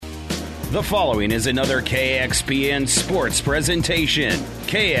The following is another KXPN sports presentation.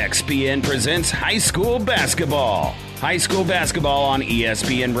 KXPN presents high school basketball. High school basketball on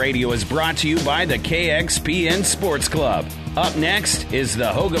ESPN Radio is brought to you by the KXPN Sports Club. Up next is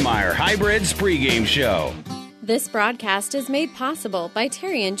the Hoegemeyer Hybrids pregame show. This broadcast is made possible by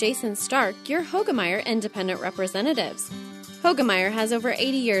Terry and Jason Stark, your Hoegemeyer independent representatives. Hoegemeyer has over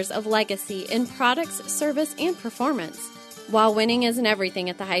 80 years of legacy in products, service, and performance. While winning isn't everything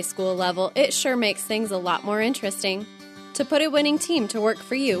at the high school level, it sure makes things a lot more interesting. To put a winning team to work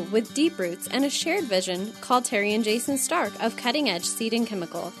for you with deep roots and a shared vision, call Terry and Jason Stark of Cutting Edge Seed and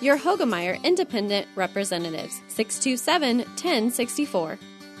Chemical, your Hoegemeyer independent representatives, 627-1064.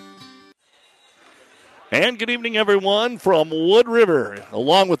 And good evening, everyone, from Wood River.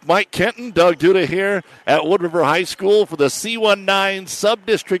 Along with Mike Kenton, Doug Duda here at Wood River High School for the C19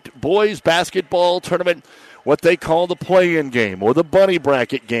 Sub-District Boys Basketball Tournament, what they call the play-in game or the bunny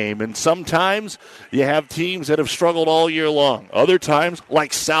bracket game. And sometimes you have teams that have struggled all year long. Other times,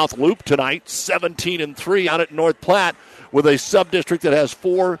 like South Loop tonight, 17-3 out at North Platte with a sub-district that has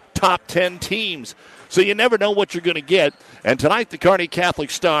 4 top 10 teams. So you never know what you're going to get. And tonight, the Kearney Catholic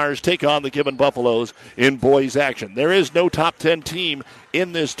Stars take on the Gibbon Buffaloes in boys action. There is no top 10 team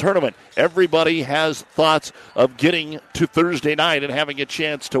in this tournament. Everybody has thoughts of getting to Thursday night and having a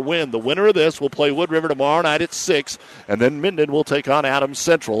chance to win. The winner of this will play Wood River tomorrow night at 6, and then Minden will take on Adams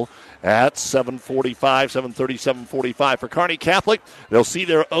Central at 7:30, 7:45. For Kearney Catholic, they'll see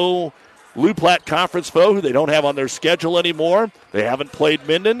their Lou Platte Conference foe, who they don't have on their schedule anymore. They haven't played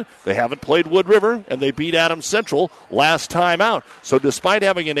Minden, they haven't played Wood River, and they beat Adams Central last time out. So despite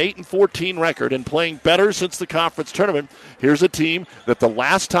having an 8-14 record and playing better since the conference tournament, here's a team that the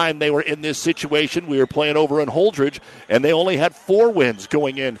last time they were in this situation, we were playing over in Holdridge, and they only had 4 wins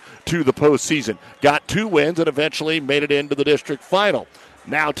going into the postseason. Got 2 wins and eventually made it into the district final.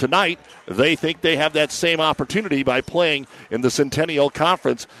 Now tonight, they think they have that same opportunity by playing in the Centennial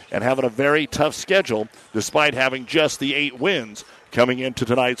Conference and having a very tough schedule despite having just the 8 wins coming into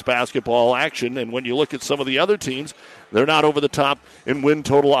tonight's basketball action. And when you look at some of the other teams, they're not over the top in win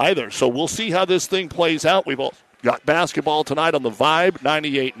total either. So we'll see how this thing plays out. We've all got basketball tonight on the Vibe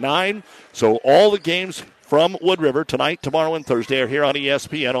 98.9. So all the games from Wood River tonight, tomorrow, and Thursday are here on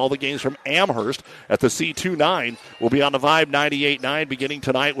ESPN. All the games from Amherst at the C29 will be on the Vibe 98.9 beginning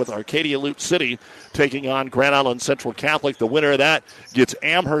tonight with Arcadia Loop City taking on Grand Island Central Catholic. The winner of that gets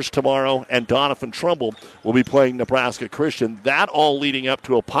Amherst tomorrow, and Doniphan Trumbull will be playing Nebraska Christian. That all leading up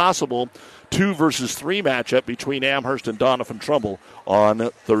to a possible 2 versus 3 matchup between Amherst and Doniphan Trumbull on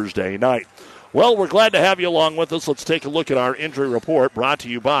Thursday night. Well, we're glad to have you along with us. Let's take a look at our injury report brought to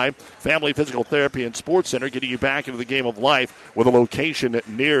you by Family Physical Therapy and Sports Center, getting you back into the game of life with a location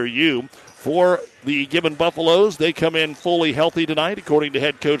near you. For the Gibbon Buffaloes, they come in fully healthy tonight, according to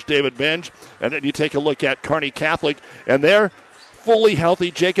head coach David Benj. And then you take a look at Kearney Catholic, and they're fully healthy.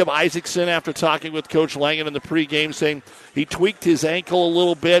 Jacob Isaacson, after talking with Coach Langen in the pregame, saying he tweaked his ankle a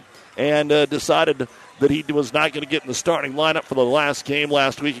little bit and decided that he was not going to get in the starting lineup for the last game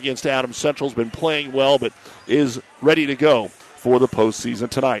last week against Adams Central. Has been playing well, but is ready to go for the postseason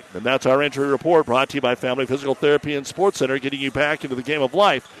tonight. And that's our injury report brought to you by Family Physical Therapy and Sports Center, getting you back into the game of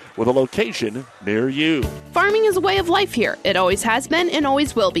life with a location near you. Farming is a way of life here. It always has been and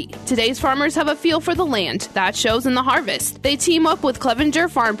always will be. Today's farmers have a feel for the land. That shows in the harvest. They team up with Clevenger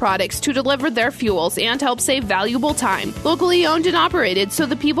Farm Products to deliver their fuels and help save valuable time. Locally owned and operated, so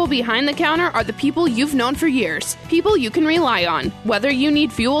the people behind the counter are the people you've known for years. People you can rely on. Whether you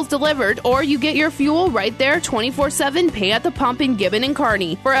need fuels delivered or you get your fuel right there 24/7, pay at the pump in Gibbon and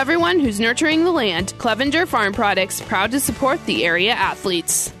Kearney. For everyone who's nurturing the land, Clevenger Farm Products, proud to support the area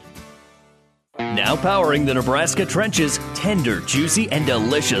athletes. Now powering the Nebraska trenches, tender, juicy, and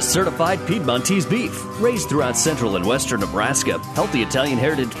delicious certified Piedmontese beef. Raised throughout central and western Nebraska, healthy Italian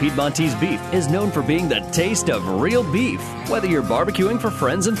heritage Piedmontese beef is known for being the taste of real beef. Whether you're barbecuing for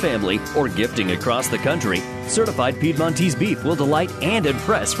friends and family or gifting across the country, certified Piedmontese beef will delight and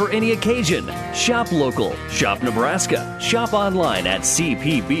impress for any occasion. Shop local, shop Nebraska, shop online at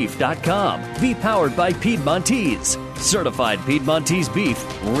cpbeef.com. Be powered by Piedmontese. Certified Piedmontese beef,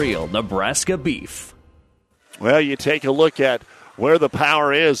 real Nebraska beef. Well, you take a look at where the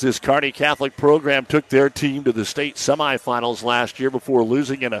power is. This Kearney Catholic program took their team to the state semifinals last year before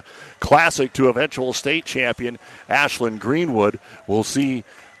losing in a classic to eventual state champion Ashland Greenwood. We'll see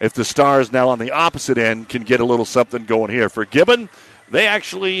if the Stars now on the opposite end can get a little something going here. For Gibbon, they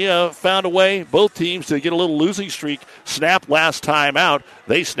actually found a way, both teams, to get a little losing streak snapped last time out.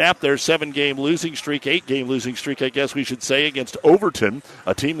 They snapped their 7-game losing streak, 8-game losing streak, I guess we should say, against Overton,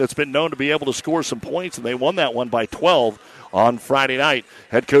 a team that's been known to be able to score some points, and they won that one by 12 on Friday night.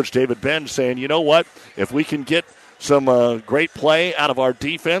 Head coach David Benj saying, you know what, if we can get some great play out of our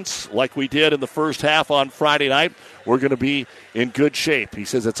defense like we did in the first half on Friday night, we're going to be in good shape. He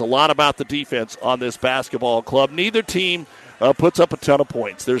says it's a lot about the defense on this basketball club. Neither team puts up a ton of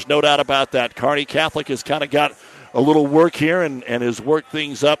points. There's no doubt about that. Kearney Catholic has kind of got a little work here and has worked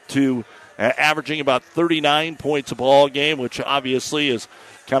things up to averaging about 39 points a ball game, which obviously is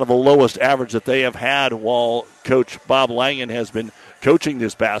kind of the lowest average that they have had while Coach Bob Langen has been coaching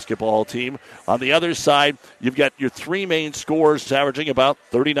this basketball team. On the other side, you've got your 3 main scorers averaging about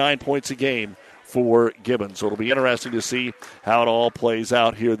 39 points a game for Gibbon. So it'll be interesting to see how it all plays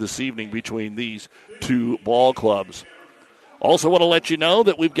out here this evening between these two ball clubs. Also want to let you know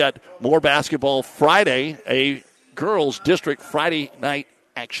that we've got more basketball Friday, a girls' district Friday night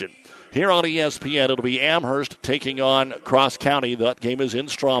action. Here on ESPN, it'll be Amherst taking on Cross County. That game is in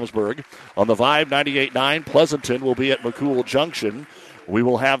Stromsburg. On the Vibe 98.9, Pleasanton will be at McCool Junction. We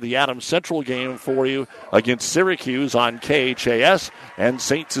will have the Adams Central game for you against Syracuse on KHAS, and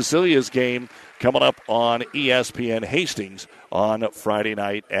St. Cecilia's game coming up on ESPN Hastings on Friday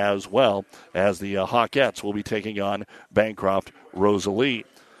night, as well as the Hawkettes will be taking on Bancroft Rosalie.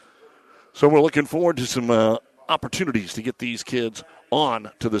 So we're looking forward to some opportunities to get these kids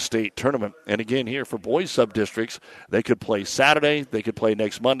on to the state tournament. And again, here for boys sub-districts, they could play Saturday, they could play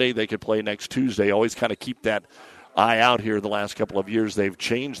next Monday, they could play next Tuesday. Always kind of keep that eye out here. The last couple of years they've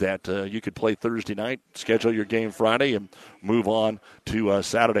changed that. You could play Thursday night, schedule your game Friday, and move on to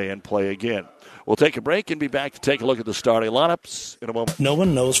Saturday and play again. We'll take a break and be back to take a look at the starting lineups in a moment. No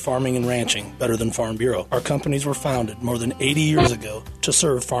one knows farming and ranching better than Farm Bureau. Our companies were founded more than 80 years ago to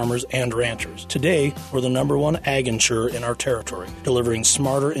serve farmers and ranchers. Today, we're the #1 ag insurer in our territory, delivering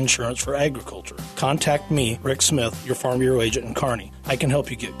smarter insurance for agriculture. Contact me, Rick Smith, your Farm Bureau agent in Kearney. I can help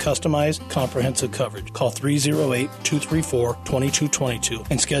you get customized, comprehensive coverage. Call 308-234-2222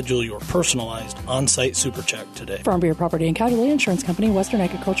 and schedule your personalized on-site super check today. Farm Bureau Property and Casualty Insurance Company, Western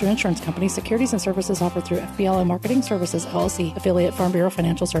Agriculture Insurance Company, securities and services offered through FBLA Marketing Services, LLC, affiliate Farm Bureau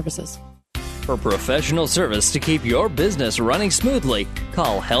Financial Services. For professional service to keep your business running smoothly,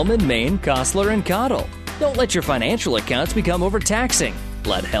 call Hellman, Maine, Kostler & Cottle. Don't let your financial accounts become overtaxing.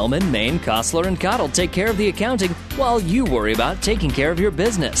 Let Hellman, Maine, Kostler & Cottle take care of the accounting while you worry about taking care of your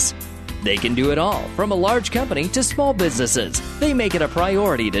business. They can do it all, from a large company to small businesses. They make it a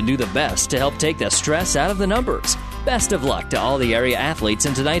priority to do the best to help take the stress out of the numbers. Best of luck to all the area athletes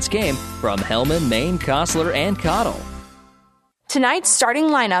in tonight's game from Hellman, Maine, Kostler & Cottle. Tonight's starting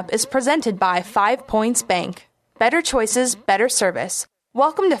lineup is presented by 5 Points Bank. Better choices, better service.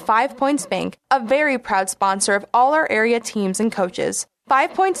 Welcome to 5 Points Bank, a very proud sponsor of all our area teams and coaches.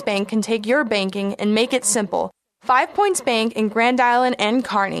 5 Points Bank can take your banking and make it simple. 5 Points Bank in Grand Island and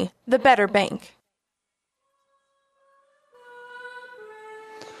Kearney, the better bank.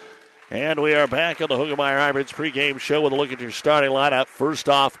 And we are back on the Hoegemeyer Hybrids pregame show with a look at your starting lineup. First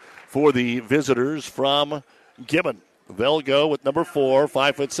off, for the visitors from Gibbon, they'll go with number 4,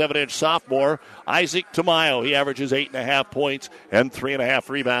 5'7" sophomore, Isaac Tamayo. He averages 8.5 points and 3.5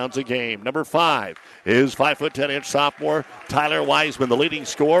 rebounds a game. Number 5 is 5'10" sophomore, Tyler Wiseman, the leading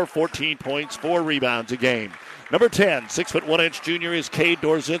scorer, 14 points, 4 rebounds a game. Number 10, 6'1" junior is Cade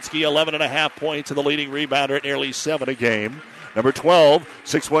Dorzinski, 11.5 points, and the leading rebounder at nearly 7 a game. Number 12,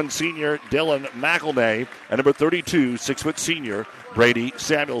 6'1" senior Dylan McElnay, and number 32, 6' senior Brady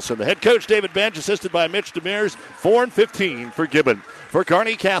Samuelson. The head coach, David Benj, assisted by Mitch Demers, 4-15 for Gibbon. For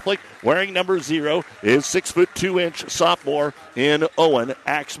Kearney Catholic, wearing number 0 is 6'2" sophomore in Owen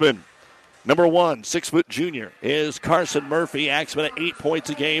Axman. Number 1, 6' junior is Carson Murphy. Axman at 8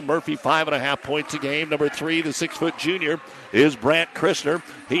 points a game. Murphy 5.5 points a game. Number 3, the 6' junior is Brant Christner.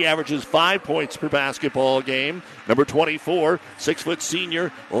 He averages 5 points per basketball game. Number 24, 6'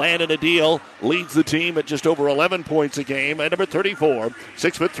 senior Landon Adil leads the team at just over 11 points a game. And number 34,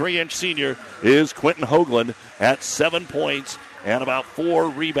 6'3" senior is Quentin Hoagland at 7 points and about 4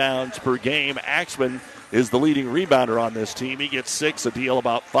 rebounds per game. Axman is the leading rebounder on this team. He gets 6, Adil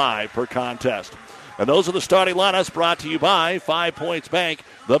about 5 per contest. And those are the starting lineups brought to you by 5 Points Bank,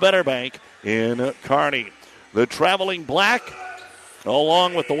 the better bank in Kearney. The traveling black,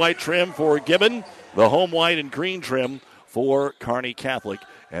 along with the white trim for Gibbon, the home white and green trim for Kearney Catholic.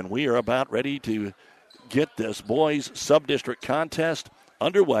 And we are about ready to get this boys sub-district contest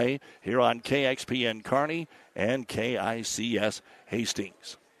underway here on KXPN Kearney and KICS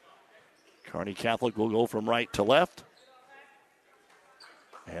Hastings. Kearney Catholic will go from right to left.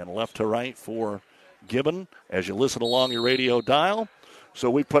 and left to right for Gibbon as you listen along your radio dial. So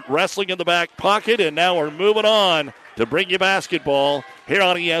we put wrestling in the back pocket, and now we're moving on to bring you basketball here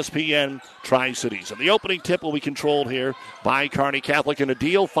on ESPN Tri-Cities. And the opening tip will be controlled here by Kearney Catholic. And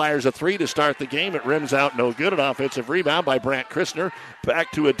Adil fires a three to start the game. It rims out no good. An offensive rebound by Brant Christner.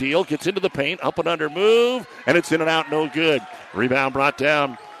 Back to Adil. Gets into the paint. Up and under move. And it's in and out no good. Rebound brought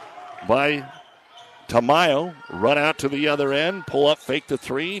down by Tamayo. Run out to the other end. Pull up, fake the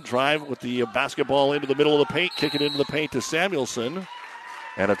three. Drive with the basketball into the middle of the paint. Kick it into the paint to Samuelson.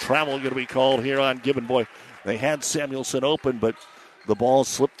 And a travel going to be called here on Gibbon. Boy, they had Samuelson open, but the ball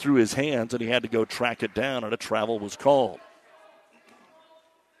slipped through his hands, and he had to go track it down, and a travel was called.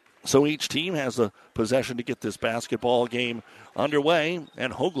 So each team has a possession to get this basketball game underway,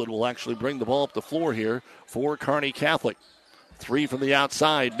 and Hoagland will actually bring the ball up the floor here for Kearney Catholic. Three from the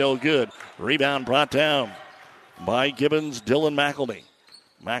outside, no good. Rebound brought down by Gibbons' Dylan McElney.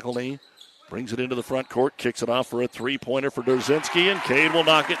 McElney brings it into the front court, kicks it off for a three-pointer for Dorzinski, and Cade will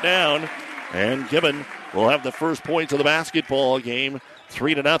knock it down. And Gibbon will have the first points of the basketball game,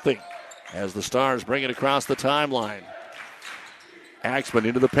 3-0, as the Stars bring it across the timeline. Axman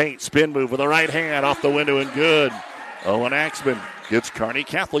into the paint, spin move with the right hand, off the window and good. Owen Axman gets Kearney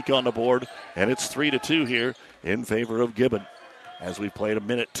Catholic on the board, and it's 3-2 here in favor of Gibbon. As we played a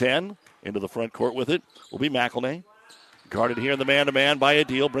minute 10, into the front court with it will be McElnay. Guarded here in the man-to-man by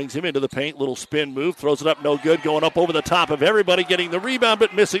Adil. Brings him into the paint. Little spin move. Throws it up. No good. Going up over the top of everybody. Getting the rebound,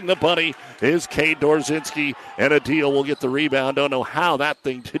 but missing the bunny is Cade Dorzinski. And Adil will get the rebound. Don't know how that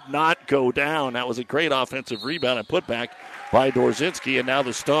thing did not go down. That was a great offensive rebound and putback by Dorzinski. And now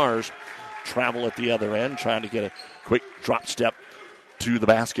the Stars travel at the other end, trying to get a quick drop step to the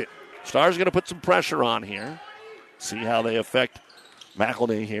basket. Stars going to put some pressure on here. See how they affect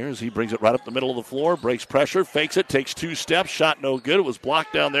McElnay here as he brings it right up the middle of the floor, breaks pressure, fakes it, takes two steps, shot no good. It was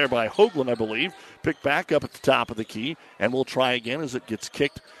blocked down there by Hoagland, I believe. Picked back up at the top of the key, and we'll try again as it gets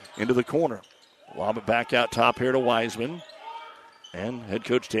kicked into the corner. Lob it back out top here to Wiseman. And head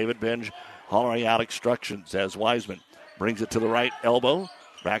coach David Benj hollering out instructions as Wiseman brings it to the right elbow.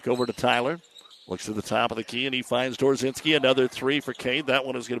 Back over to Tyler. Looks to the top of the key, and he finds Dorzinski. Another three for Cade. That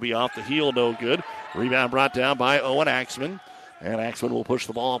one is going to be off the heel, no good. Rebound brought down by Owen Axman. And Axman will push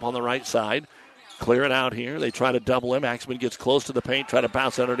the ball up on the right side. Clear it out here. They try to double him. Axman gets close to the paint, try to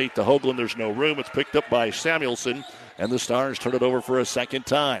bounce underneath to Hoagland. There's no room. It's picked up by Samuelson, and the Stars turn it over for a second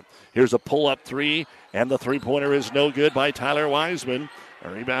time. Here's a pull-up three, and the three-pointer is no good by Tyler Wiseman. A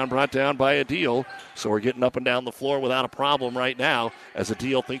rebound brought down by Adil. So we're getting up and down the floor without a problem right now as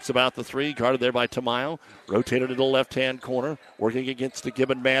Adil thinks about the three. Guarded there by Tamayo. Rotated to the left-hand corner. Working against the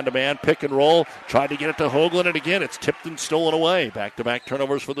Gibbon man-to-man. Pick and roll. Tried to get it to Hoagland, and again it's tipped and stolen away. Back-to-back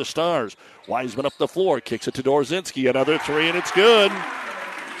turnovers for the Stars. Wiseman up the floor. Kicks it to Dorzinski. Another three, and it's good.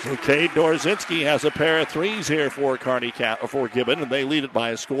 So Cade Dorzinski has a pair of threes here for Gibbon, and they lead it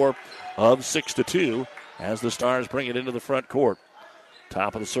by a score of 6-2 as the Stars bring it into the front court.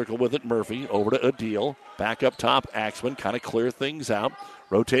 Top of the circle with it, Murphy. Over to Adil. Back up top, Axman. Kind of clear things out.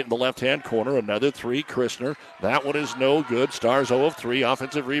 Rotate in the left-hand corner. Another three, Christner. That one is no good. Stars 0 of 3.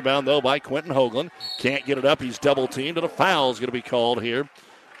 Offensive rebound, though, by Quentin Hoagland. Can't get it up. He's double-teamed, and a foul is going to be called here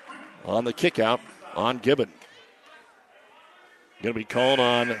on the kick-out on Gibbon. Going to be called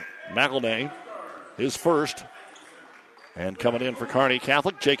on McElnay, his first. And coming in for Kearney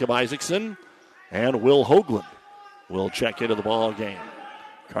Catholic, Jacob Isaacson and Will Hoagland will check into the ball game.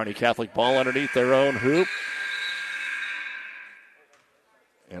 Kearney Catholic ball underneath their own hoop.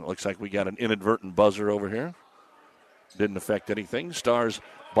 And it looks like we got an inadvertent buzzer over here. Didn't affect anything. Stars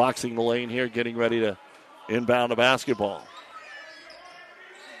boxing the lane here, getting ready to inbound the basketball.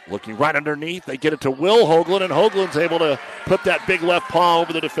 Looking right underneath. They get it to Will Hoagland, and Hoagland's able to put that big left paw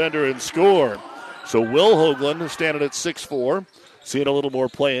over the defender and score. So Will Hoagland standing at 6'4", seeing a little more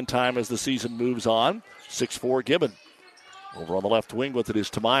playing time as the season moves on. 6'4" Gibbon. Over on the left wing with it is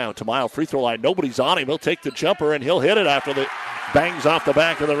Tamayo. Tamayo free throw line. Nobody's on him. He'll take the jumper, and he'll hit it after the bangs off the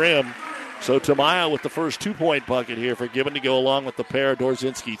back of the rim. So Tamayo with the first 2-point bucket here for Gibbon to go along with the pair of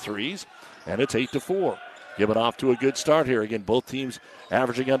Dorzinski threes. And it's 8-4. Gibbon off to a good start here. Again, both teams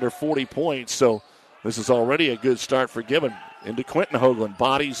averaging under 40 points. So this is already a good start for Gibbon. Into Quentin Hoagland.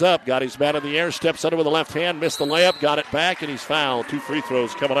 Bodies up. Got his man in the air. Steps under with the left hand. Missed the layup. Got it back, and he's fouled. 2 free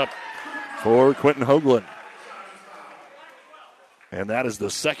throws coming up for Quentin Hoagland. And that is the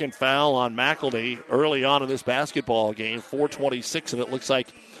second foul on McElnay early on in this basketball game. 4:26, and it looks like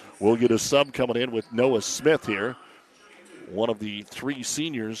we'll get a sub coming in with Noah Smith here, one of the 3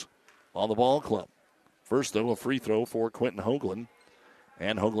 seniors on the ball club. First, though, a free throw for Quentin Hoagland.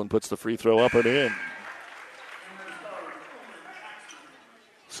 And Hoagland puts the free throw up and in.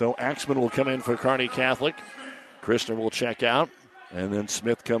 So Axman will come in for Kearney Catholic. Christner will check out. And then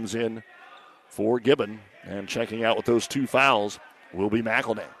Smith comes in for Gibbon. And checking out with those 2 fouls will be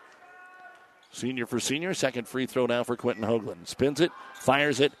McElnay. Senior for senior. Second free throw now for Quentin Hoagland. Spins it,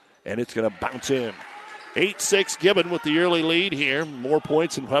 fires it, and it's going to bounce in. 8-6 Gibbon with the early lead here. More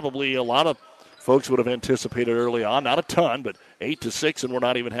points than probably a lot of folks would have anticipated early on. Not a ton, but 8-6, and we're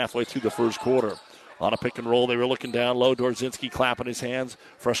not even halfway through the first quarter. On a pick and roll, they were looking down low. Dorzinski clapping his hands,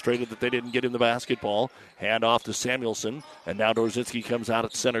 frustrated that they didn't get in the basketball. Hand off to Samuelson, and now Dorzinski comes out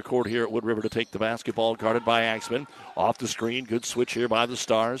at center court here at Wood River to take the basketball, guarded by Axman. Off the screen, good switch here by the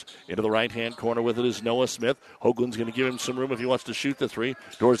Stars. Into the right-hand corner with it is Noah Smith. Hoagland's going to give him some room if he wants to shoot the 3.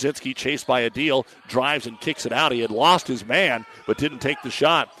 Dorzinski chased by Adil, drives and kicks it out. He had lost his man, but didn't take the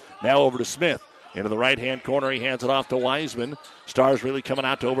shot. Now over to Smith. Into the right-hand corner, he hands it off to Wiseman. Stars really coming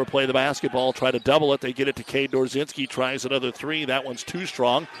out to overplay the basketball, try to double it. They get it to Cade Dorzinski, tries another 3. That one's too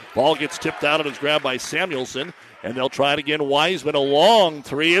strong. Ball gets tipped out and is grabbed by Samuelson, and they'll try it again. Wiseman, a long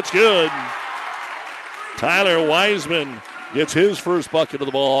 3. It's good. Tyler Wiseman gets his first bucket of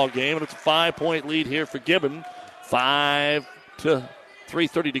the ball game, and it's a 5-point lead here for Gibbon.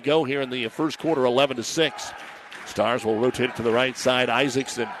 3:30 to go here in the first quarter, 11-6. Stars will rotate it to the right side.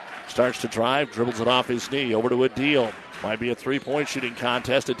 Isaacson starts to drive, dribbles it off his knee, over to Adil. Might be a 3-point shooting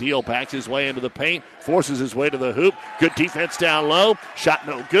contest. Adil backs his way into the paint, forces his way to the hoop. Good defense down low. Shot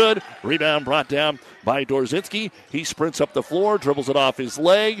no good. Rebound brought down by Dorzinski. He sprints up the floor, dribbles it off his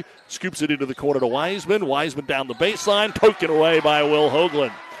leg, scoops it into the corner to Wiseman. Wiseman down the baseline, taken away by Will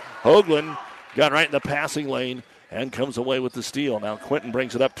Hoagland. Hoagland got right in the passing lane and comes away with the steal. Now Quentin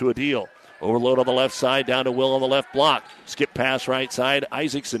brings it up to Adil. Overload on the left side, down to Will on the left block. Skip pass right side.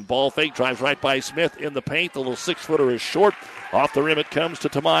 Isaacson, ball fake, drives right by Smith in the paint. The little 6-footer is short. Off the rim it comes to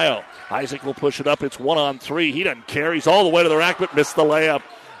Tamayo. Isaac will push it up. It's 1-on-3. He doesn't care. He's all the way to the rack, but missed the layup.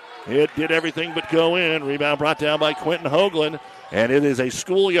 It did everything but go in. Rebound brought down by Quentin Hoagland. And it is a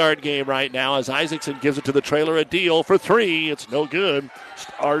schoolyard game right now as Isaacson gives it to the trailer Adil for 3. It's no good.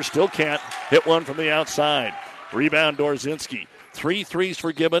 Stars still can't hit one from the outside. Rebound Dorzinski. 3 threes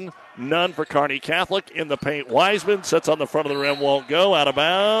for Gibbon, none for Kearney Catholic. In the paint, Wiseman sits on the front of the rim, won't go. Out of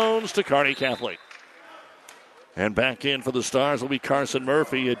bounds to Kearney Catholic. And back in for the Stars will be Carson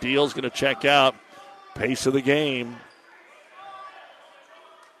Murphy. Adil's going to check out. Pace of the game.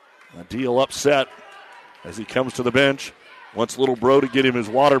 Adil upset as he comes to the bench. Wants little bro to get him his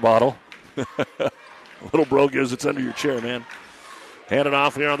water bottle. Little bro goes, it's under your chair, man. Hand it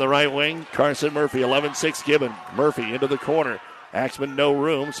off here on the right wing. Carson Murphy, 11-6 Gibbon. Murphy into the corner. Axman no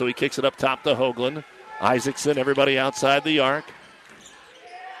room, so he kicks it up top to Hoagland. Isaacson, everybody outside the arc.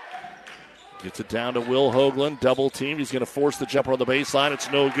 Gets it down to Will Hoagland, double team. He's going to force the jumper on the baseline.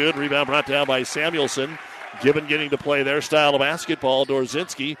 It's no good. Rebound brought down by Samuelson. Gibbon getting to play their style of basketball.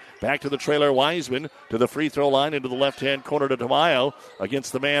 Dorzinski back to the trailer Wiseman to the free throw line into the left-hand corner to Tamayo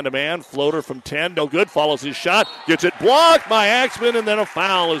against the man-to-man. Floater from 10, no good. Follows his shot. Gets it blocked by Axman, and then a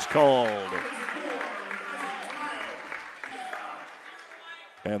foul is called.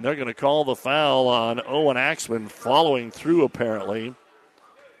 And they're going to call the foul on Owen Axman, following through apparently.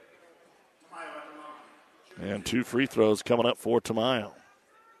 And 2 free throws coming up for Tamayo.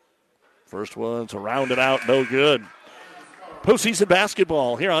 First one to round it out, no good. Postseason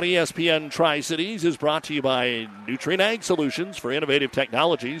basketball here on ESPN Tri-Cities is brought to you by Nutrient Ag Solutions for innovative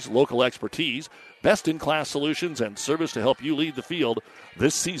technologies, local expertise, best-in-class solutions, and service to help you lead the field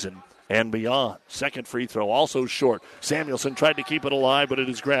this season and beyond. Second free throw also short. Samuelson tried to keep it alive, but it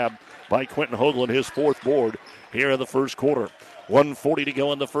is grabbed by Quentin Hoagland, his 4th board here in the first quarter. 1:40 to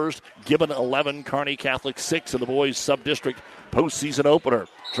go in the first. Gibbon 11, Kearney Catholic 6 in the boys sub-district postseason opener.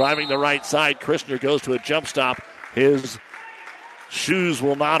 Driving the right side, Christner goes to a jump stop. His shoes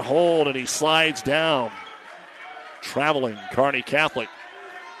will not hold, and he slides down. Traveling Kearney Catholic.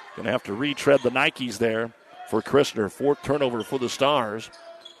 Going to have to retread the Nikes there for Christner. 4th turnover for the Stars.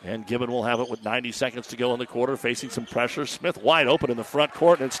 And Gibbon will have it with 90 seconds to go in the quarter, facing some pressure. Smith wide open in the front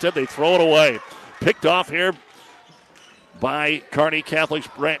court, and instead they throw it away. Picked off here by Kearney Catholic's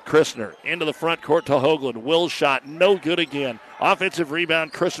Brant Christner. Into the front court to Hoagland. Will's shot, no good again. Offensive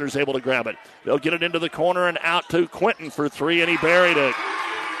rebound, Christner's able to grab it. They'll get it into the corner and out to Quentin for 3, and he buried it.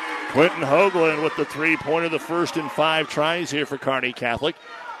 Quentin Hoagland with the 3-pointer, the first in 5 tries here for Kearney Catholic.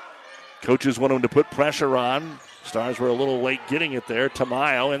 Coaches want him to put pressure on. Stars were a little late getting it there.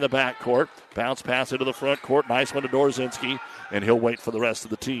 Tamayo in the backcourt. Bounce pass into the front court. Nice one to Dorzinski, and he'll wait for the rest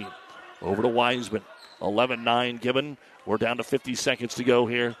of the team. Over to Wiseman. 11-9 Gibbon. We're down to 50 seconds to go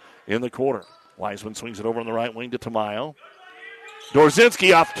here in the quarter. Wiseman swings it over on the right wing to Tamayo.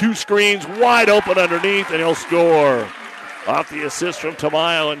 Dorzinski off 2 screens, wide open underneath, and he'll score. off the assist from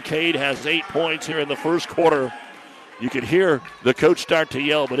Tamayo, and Cade has 8 points here in the first quarter. You could hear the coach start to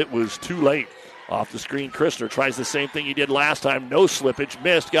yell, but it was too late. Off the screen, Christner tries the same thing he did last time. No slippage,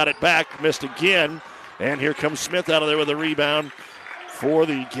 missed, got it back, missed again. And here comes Smith out of there with a rebound for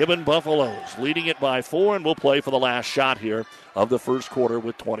the Gibbon Buffaloes, leading it by 4, and we'll play for the last shot here of the first quarter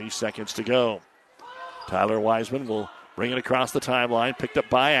with 20 seconds to go. Tyler Wiseman will bring it across the timeline, picked up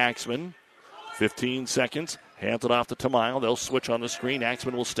by Axman. 15 seconds, hands it off to Tamayo. They'll switch on the screen.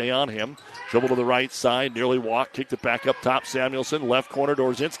 Axman will stay on him. Dribble to the right side, nearly walked, kicked it back up top. Samuelson, left corner,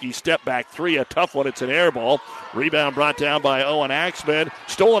 Dorzinski, step back three, a tough one. It's an air ball. Rebound brought down by Owen Axman.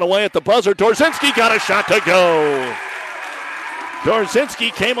 Stolen away at the buzzer. Dorzinski got a shot to go.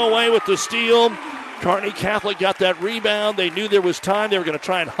 Dorzinski came away with the steal. Kearney Catholic got that rebound. They knew there was time. They were going to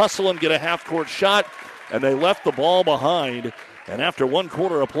try and hustle and get a half-court shot, and they left the ball behind. And after one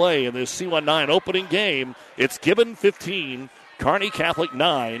quarter of play in this C19 opening game, it's Gibbon 15, Kearney Catholic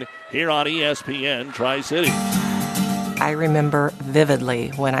 9 here on ESPN Tri-City. I remember vividly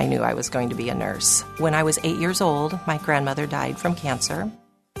when I knew I was going to be a nurse. When I was 8 years old, my grandmother died from cancer.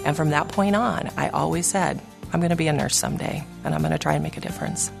 And from that point on, I always said, I'm going to be a nurse someday, and I'm going to try and make a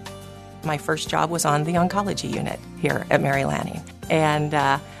difference. My first job was on the oncology unit here at Mary Lanning. And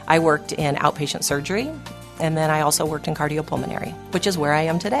I worked in outpatient surgery, and then I also worked in cardiopulmonary, which is where I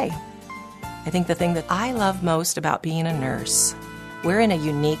am today. I think the thing that I love most about being a nurse, we're in a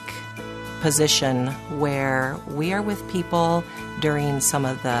unique position where we are with people during some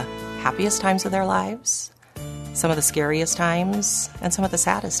of the happiest times of their lives, some of the scariest times, and some of the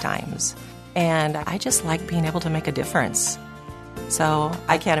saddest times. And I just like being able to make a difference. So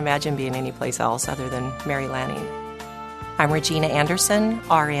I can't imagine being anyplace else other than Mary Lanning. I'm Regina Anderson,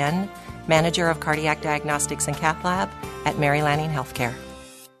 RN, Manager of Cardiac Diagnostics and Cath Lab at Mary Lanning Healthcare.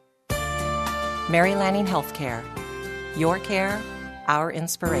 Mary Lanning Healthcare. Your care, our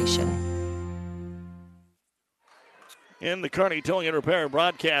inspiration. In the Kearney Towing and Repair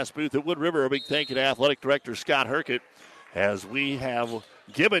broadcast booth at Wood River, a big thank you to Athletic Director Scott Herkett as we have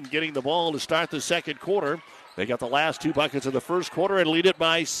Gibbon getting the ball to start the second quarter. They got the last 2 buckets of the first quarter and lead it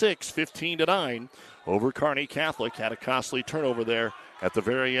by 6, 15-9 over Kearney Catholic. Had a costly turnover there at the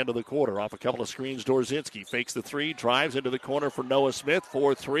very end of the quarter. Off a couple of screens, Dorzinski fakes the three, drives into the corner for Noah Smith.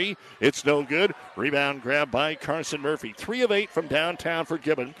 4-3. It's no good. Rebound grab by Carson Murphy. 3 of 8 from downtown for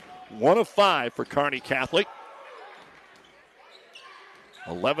Gibbon. 1 of 5 for Kearney Catholic.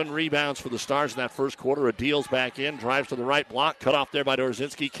 11 rebounds for the Stars in that first quarter. Adil's back in, drives to the right block, cut off there by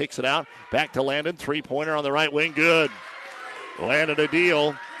Dorzinski, kicks it out. Back to Landon, three-pointer on the right wing, good. Landon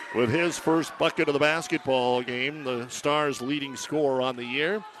Adil with his first bucket of the basketball game, the Stars' leading scorer on the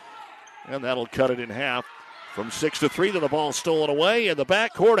year. And that'll cut it in half from 6-3. Then the ball stolen away in the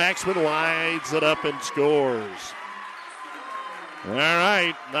backcourt. Axman winds it up and scores. All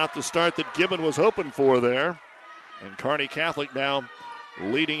right, not the start that Gibbon was hoping for there. And Kearney Catholic now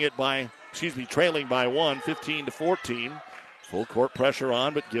trailing by 1, 15-14. Full court pressure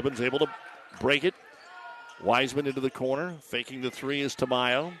on, but Gibbon's able to break it. Wiseman into the corner. Faking the three is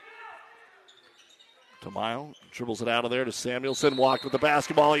Tamayo. Tamayo dribbles it out of there to Samuelson. Walked with the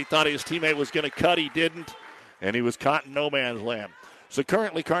basketball. He thought his teammate was going to cut. He didn't. And he was caught in no man's land. So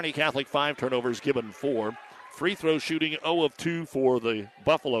currently Kearney Catholic 5 turnovers, Gibbon 4. Free throw shooting 0 of 2 for the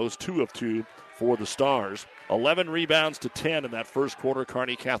Buffaloes, 2 of 2 for the Stars. 11 rebounds to 10 in that first quarter.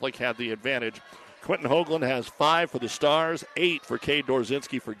 Kearney Catholic had the advantage. Quentin Hoagland has 5 for the Stars, 8 for Cade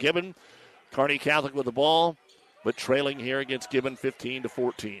Dorzinski for Gibbon. Kearney Catholic with the ball, but trailing here against Gibbon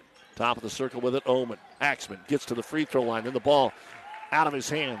 15-14. Top of the circle with it, Oman. Axman gets to the free throw line. Then the ball out of his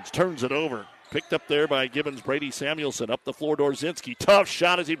hands, turns it over. Picked up there by Gibbon's Brady Samuelson. Up the floor, Dorzinski. Tough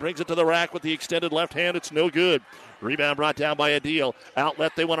shot as he brings it to the rack with the extended left hand. It's no good. Rebound brought down by Adil.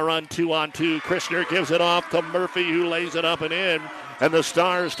 Outlet, they want to run 2-on-2. Christner gives it off to Murphy, who lays it up and in. And the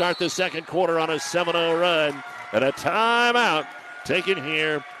Stars start the second quarter on a 7-0 run. And a timeout taken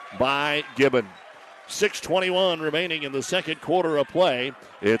here by Gibbon. 6:21 remaining in the second quarter of play.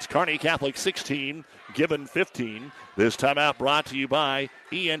 It's Kearney Catholic 16, Gibbon 15. This timeout brought to you by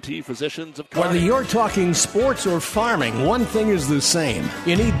ENT Physicians of Kearney. Whether you're talking sports or farming, one thing is the same.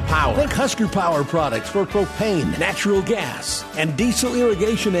 You need power. Think Husker Power products for propane, natural gas, and diesel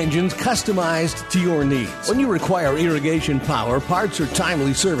irrigation engines customized to your needs. When you require irrigation power, parts, or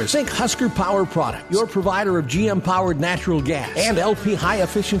timely service, think Husker Power products, your provider of GM-powered natural gas and LP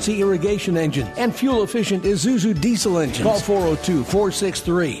high-efficiency irrigation engines and fuel-efficient Isuzu diesel engines. Call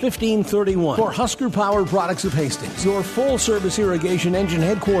 402-463-1531 for Husker Power products of Hastings, your full-service irrigation engine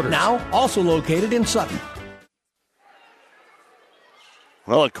headquarters, now also located in Sutton.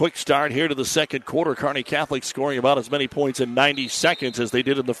 Well, a quick start here to the second quarter. Kearney Catholic scoring about as many points in 90 seconds as they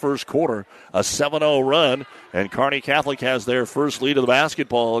did in the first quarter. A 7-0 run, and Kearney Catholic has their first lead of the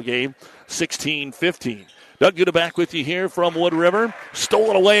basketball game, 16-15. Doug Duda back with you here from Wood River.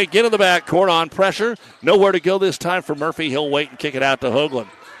 Stolen away again in the backcourt on pressure. Nowhere to go this time for Murphy. He'll wait and kick it out to Hoagland.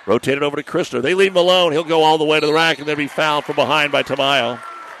 Rotated over to Christner. They leave him alone. He'll go all the way to the rack and then be fouled from behind by Tamayo.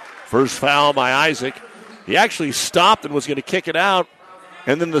 First foul by Isaac. He actually stopped and was going to kick it out,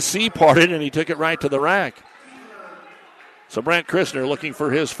 and then the C parted and he took it right to the rack. So Brant Christner looking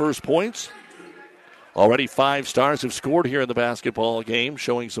for his first points. Already 5 stars have scored here in the basketball game,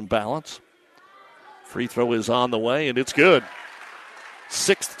 showing some balance. Free throw is on the way, and it's good.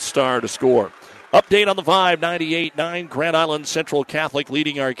 6th star to score. Update on the 5, 98-9. Grand Island Central Catholic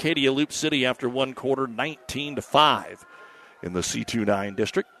leading Arcadia Loop City after one quarter, 19-5 in the C29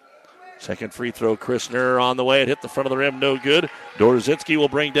 district. Second free throw, Christner on the way. It hit the front of the rim, no good. Dorzinski will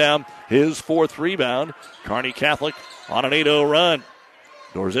bring down his 4th rebound. Kearney Catholic on an 8-0 run.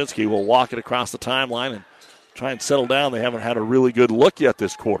 Dorzinski will walk it across the timeline and try and settle down. They haven't had a really good look yet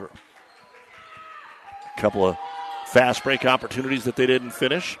this quarter. A couple of fast break opportunities that they didn't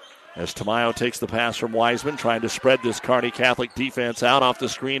finish. As Tamayo takes the pass from Wiseman, trying to spread this Kearney Catholic defense out off the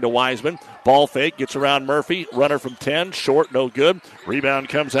screen to Wiseman. Ball fake, gets around Murphy. Runner from 10, short, no good. Rebound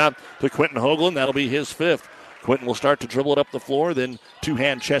comes out to Quentin Hoagland. That'll be his 5th. Quentin will start to dribble it up the floor, then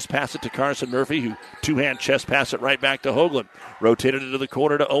two-hand chest pass it to Carson Murphy, who two-hand chest pass it right back to Hoagland. Rotated into the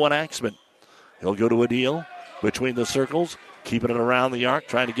corner to Owen Axman. He'll go to Adil between the circles. Keeping it around the arc,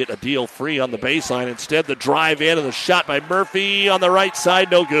 trying to get Adil free on the baseline. Instead, the drive in and the shot by Murphy on the right side,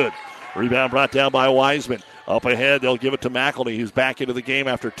 no good. Rebound brought down by Wiseman. Up ahead, they'll give it to McElney, who's back into the game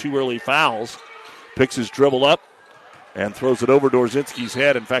after 2 early fouls. Picks his dribble up and throws it over Dorzinski's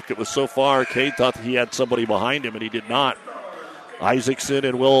head. In fact, it was so far, Cade thought that he had somebody behind him, and he did not. Isaacson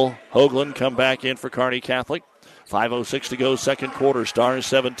and Will Hoagland come back in for Kearney Catholic. 5:06 to go, second quarter. Stars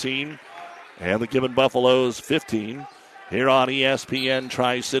 17 and the Gibbon Buffaloes 15. Here on ESPN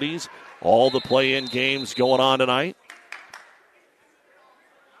Tri-Cities, all the play-in games going on tonight.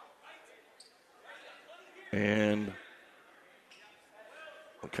 And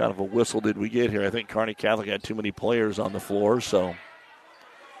what kind of a whistle did we get here? I think Kearney Catholic had too many players on the floor, so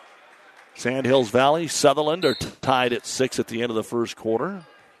Sandhills Valley, Sutherland are tied at 6 at the end of the first quarter.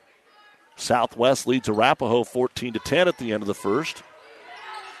 Southwest leads Arapahoe 14-10 at the end of the first.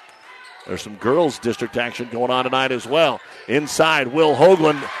 There's some girls' district action going on tonight as well. Inside, Will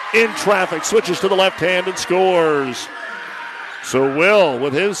Hoagland in traffic, switches to the left hand and scores. So Will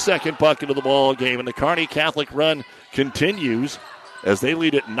with his second bucket of the ball game, and the Kearney Catholic run continues as they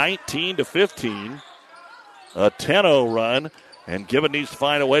lead at 19-15. A 10-0 run, and Gibbon needs to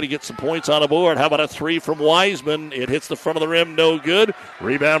find a way to get some points on the board. How about a 3 from Wiseman? It hits the front of the rim, no good.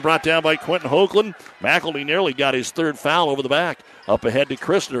 Rebound brought down by Quentin Hoagland. McElney nearly got his 3rd foul over the back. Up ahead to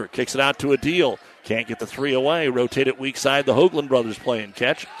Christner, kicks it out to Adil. Can't get the 3 away. Rotate it weak side. The Hoagland brothers playing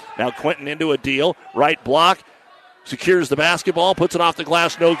catch. Now Quentin into Adil. Right block. Secures the basketball. Puts it off the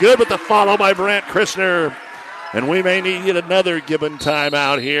glass. No good. But the follow by Brant Christner. And we may need yet another Gibbon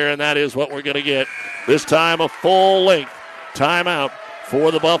timeout here. And that is what we're going to get. This time a full-length timeout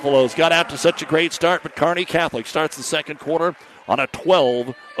for the Buffaloes. Got out to such a great start. But Kearney Catholic starts the second quarter on a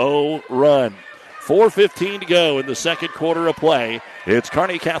 12-0 run. 4:15 to go in the second quarter of play. It's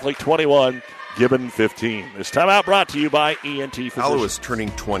Kearney Catholic 21, Gibbon 15. This timeout brought to you by ENT Physicians. Allo is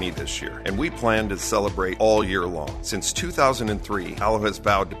turning 20 this year, and we plan to celebrate all year long. Since 2003, Allo has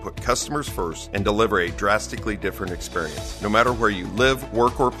vowed to put customers first and deliver a drastically different experience. No matter where you live,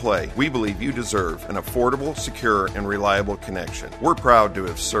 work, or play, we believe you deserve an affordable, secure, and reliable connection. We're proud to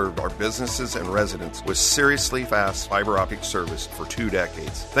have served our businesses and residents with seriously fast fiber optic service for 2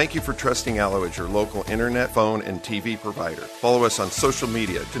 decades. Thank you for trusting Allo as your local internet, phone, and TV provider. Follow us on social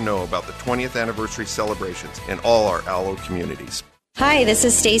media to know about the 20th anniversary celebrations in all our Allo communities. Hi, this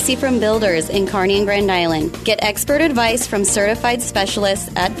is Stacy from Builders in Kearney and Grand Island. Get expert advice from certified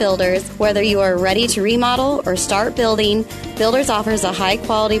specialists at Builders. Whether you are ready to remodel or start building, Builders offers a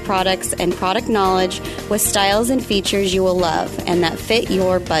high-quality products and product knowledge with styles and features you will love and that fit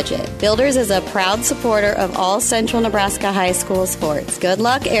your budget. Builders is a proud supporter of all Central Nebraska high school sports. Good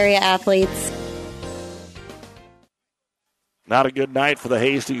luck, area athletes. Not a good night for the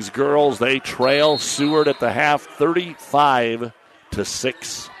Hastings girls. They trail Seward at the half 35-6.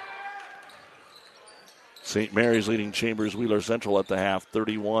 St. Mary's leading Chambers Wheeler Central at the half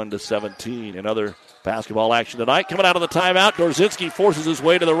 31-17. Another basketball action tonight. Coming out of the timeout, Dorzinski forces his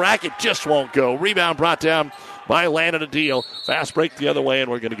way to the rack. It just won't go. Rebound brought down by Landon Adil. Fast break the other way, and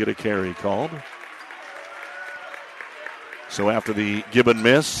we're going to get a carry called. So after the Gibbon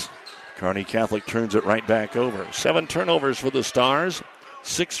miss, Kearney Catholic turns it right back over. 7 turnovers for the Stars,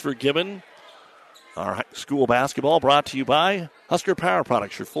 6 for Gibbon. Our high school basketball brought to you by Husker Power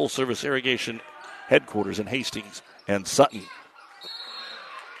Products, your full-service irrigation headquarters in Hastings and Sutton.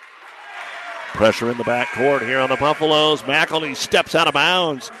 Pressure in the backcourt here on the Buffaloes. McElney steps out of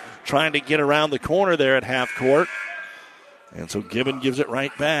bounds, trying to get around the corner there at half court. And so Gibbon gives it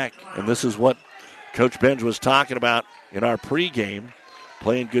right back. And this is what Coach Benj was talking about in our pregame,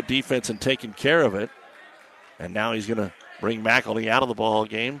 playing good defense and taking care of it. And now he's going to bring McElney out of the ball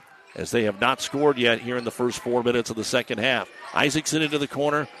game, as they have not scored yet here in the first 4 minutes of the second half. Isaacson into the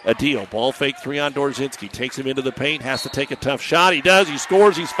corner, a deal. Ball fake 3 on Dorzinski. Takes him into the paint, has to take a tough shot. He does, he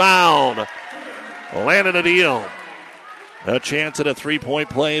scores, he's fouled. Landed a deal. A chance at a 3-point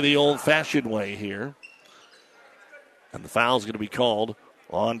play the old-fashioned way here. And the foul's going to be called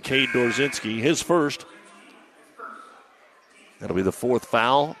on Cade Dorzinski, his first. That'll be the 4th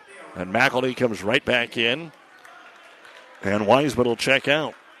foul. And McElney comes right back in. And Wiseman will check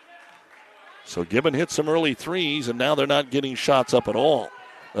out. So Gibbon hit some early threes, and now they're not getting shots up at all.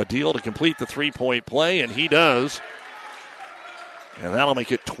 A deal to complete the 3-point play, and he does. And that'll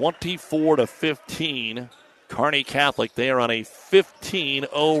make it 24-15. Kearney Catholic, they are on a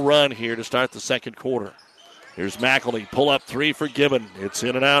 15-0 run here to start the second quarter. Here's McElney, pull-up 3 for Gibbon. It's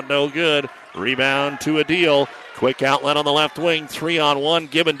in and out, no good. Rebound to a deal. Quick outlet on the left wing, 3-on-1.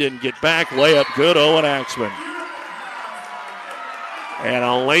 Gibbon didn't get back. Layup good, Owen Axman. And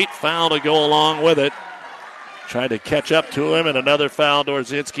a late foul to go along with it. Trying to catch up to him, and another foul.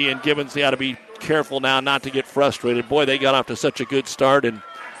 Dorzinski and Gibbons got to be careful now not to get frustrated. Boy, they got off to such a good start, and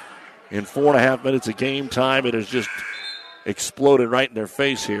in 4.5 minutes of game time, it has just exploded right in their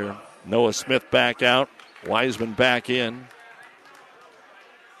face here. Noah Smith back out. Wiseman back in.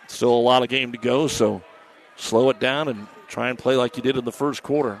 Still a lot of game to go, so slow it down and try and play like you did in the first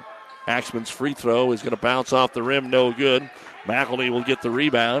quarter. Axman's free throw is going to bounce off the rim, no good. McElney will get the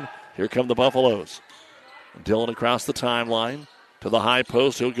rebound. Here come the Buffaloes. Dillon across the timeline to the high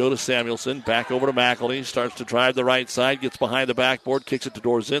post. He'll go to Samuelson. Back over to McElney. Starts to drive the right side. Gets behind the backboard. Kicks it to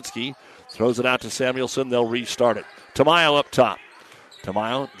Dorzinski. Throws it out to Samuelson. They'll restart it. Tamayo up top.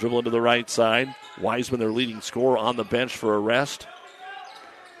 Tamayo dribbling to the right side. Wiseman, their leading scorer, on the bench for a rest.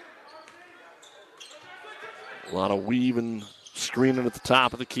 A lot of weave and screening at the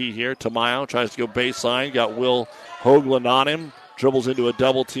top of the key here. Tamayo tries to go baseline. Got Will Hoagland on him. Dribbles into a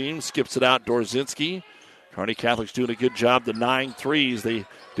double team. Skips it out. Dorzinski. Kearney Catholic's doing a good job. The 9 threes. They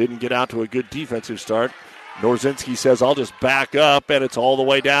didn't get out to a good defensive start. Dorzinski says, I'll just back up, and it's all the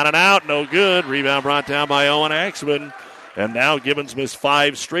way down and out. No good. Rebound brought down by Owen Axman. And now Gibbons missed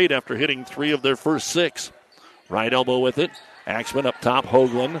 5 straight after hitting 3 of their first 6. Right elbow with it. Axman up top.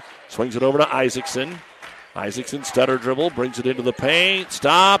 Hoagland swings it over to Isaacson. Isaacson stutter dribble, brings it into the paint,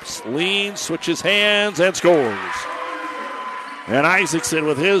 stops, leans, switches hands, and scores. And Isaacson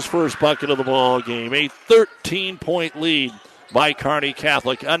with his first bucket of the ball game. A 13-point lead by Kearney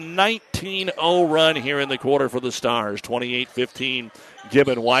Catholic. A 19-0 run here in the quarter for the Stars. 28-15.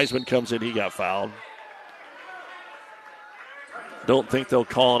 Gibbon. Wiseman comes in. He got fouled. Don't think they'll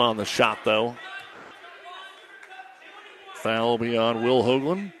call it on the shot, though. Foul will be on Will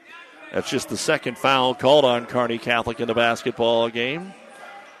Hoagland. That's just the second foul called on Kearney Catholic in the basketball game.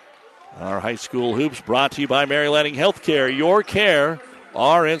 Our high school hoops brought to you by Mary Lanning Healthcare. Your care,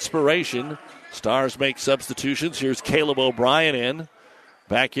 our inspiration. Stars make substitutions. Here's Caleb O'Brien in.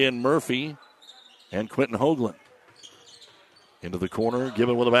 Back in Murphy and Quentin Hoagland. Into the corner,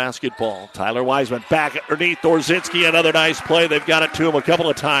 Gibbon with a basketball. Tyler Wiseman back underneath Dorzinski. Another nice play. They've got it to him a couple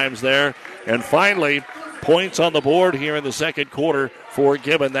of times there. And finally, points on the board here in the second quarter for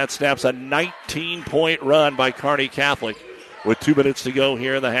Gibbon. That snaps a 19-point run by Kearney Catholic with 2 minutes to go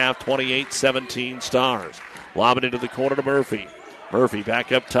here in the half. 28-17 Stars. Lob it into the corner to Murphy. Murphy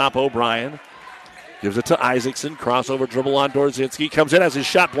back up top. O'Brien gives it to Isaacson. Crossover dribble on Dorzinski. Comes in, has his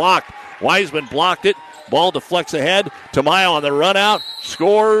shot blocked. Wiseman blocked it. Ball deflects ahead. Tamayo on the run out.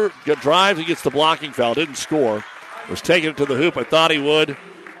 Score. Drives. He gets the blocking foul. Didn't score. Was taking it to the hoop. I thought he would.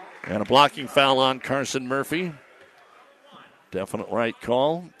 And a blocking foul on Carson Murphy. Definite right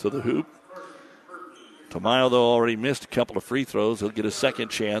call to the hoop. Tamayo, though, already missed a couple of free throws. He'll get a second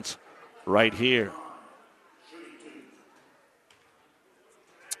chance right here.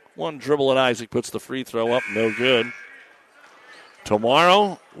 One dribble, and Isaac puts the free throw up. No good.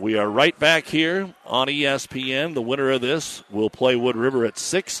 Tomorrow, we are right back here on ESPN. The winner of this will play Wood River at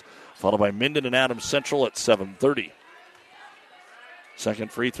 6, followed by Minden and Adams Central at 7:30.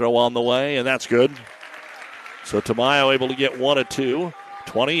 Second free throw on the way, and that's good. So Tamayo able to get 1 of 2.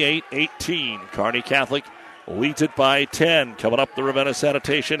 28-18. Kearney Catholic leads it by 10. Coming up, the Ravenna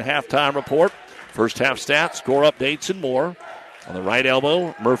Sanitation halftime report. First half stats, score updates, and more. On the right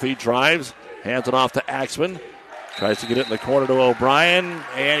elbow, Murphy drives, hands it off to Axman. Tries to get it in the corner to O'Brien,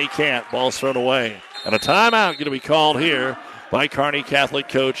 and he can't. Ball's thrown away. And a timeout going to be called here by Kearney Catholic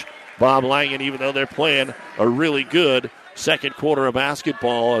coach Bob Langen, even though they're playing a really good second quarter of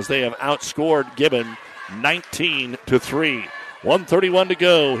basketball as they have outscored Gibbon 19-3. 1:31 to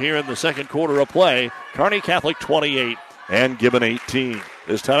go here in the second quarter of play. Kearney Catholic 28 and Gibbon 18.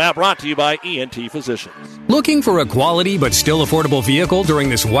 This timeout brought to you by ENT Physicians. Looking for a quality but still affordable vehicle during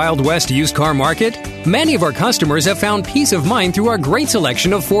this Wild West used car market? Many of our customers have found peace of mind through our great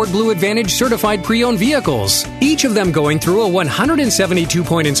selection of Ford Blue Advantage certified pre-owned vehicles. Each of them going through a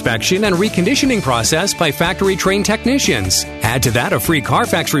 172-point inspection and reconditioning process by factory-trained technicians. Add to that a free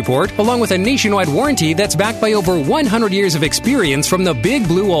Carfax report along with a nationwide warranty that's backed by over 100 years of experience from the Big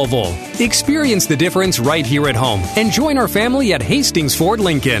Blue Oval. Experience the difference right here at home and join our family at Hastings Ford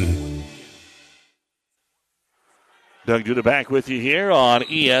Lincoln. Doug Duda back with you here on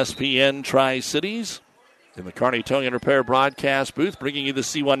ESPN Tri-Cities in the Kearney Towing and Repair broadcast booth, bringing you the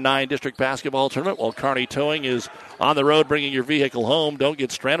C19 District Basketball Tournament while Kearney Towing is on the road bringing your vehicle home. Don't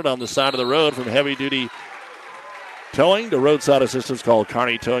get stranded on the side of the road. From heavy-duty towing to roadside assistance, call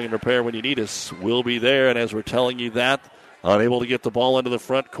Kearney Towing and Repair when you need us. We'll be there, and as we're telling you that, unable to get the ball into the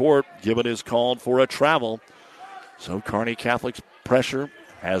front court, Gibbon is called for a travel. So Kearney Catholic's pressure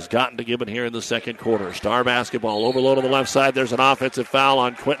has gotten to Gibbon here in the second quarter. Star basketball overload on the left side. There's an offensive foul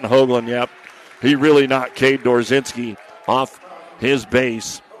on Quentin Hoagland. Yep, he really knocked Cade Dorzinski off his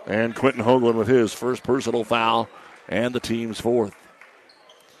base. And Quentin Hoagland with his first personal foul and the team's fourth.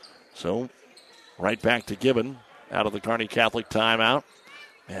 So right back to Gibbon out of the Kearney Catholic timeout.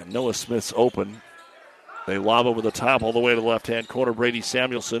 And Noah Smith's open. They lob over the top all the way to the left-hand corner. Brady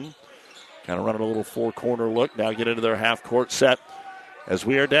Samuelson kind of running a little four-corner look. Now get into their half-court set as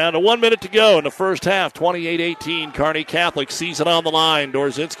we are down to 1 minute to go in the first half. 28-18, Kearney Catholic sees it on the line.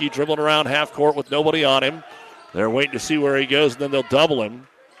 Dorzinski dribbling around half-court with nobody on him. They're waiting to see where he goes, and then they'll double him.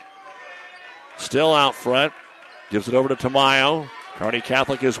 Still out front. Gives it over to Tamayo. Kearney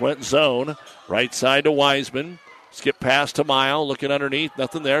Catholic has went zone. Right side to Wiseman. Skip pass to Tamayo. Looking underneath.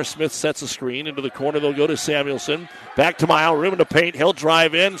 Nothing there. Smith sets a screen. Into the corner. They'll go to Samuelson. Back to Tamayo. Room in the paint. He'll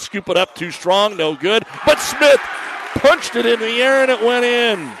drive in. Scoop it up too strong. No good. But Smith punched it in the air and it went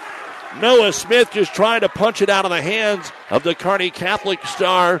in. Noah Smith just trying to punch it out of the hands of the Kearney Catholic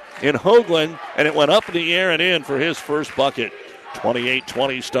star in Hoagland, and it went up in the air and in for his first bucket.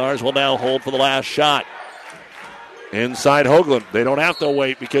 28-20 Stars will now hold for the last shot. Inside Hoagland. They don't have to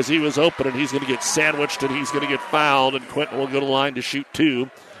wait because he was open and he's going to get sandwiched and he's going to get fouled, and Quentin will go to the line to shoot two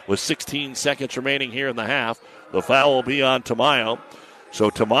with 16 seconds remaining here in the half. The foul will be on Tamayo. So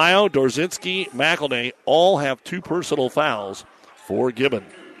Tamayo, Dorzinski, McElnay all have two personal fouls for Gibbon.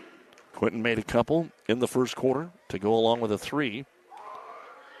 Quentin made a couple in the first quarter to go along with a three.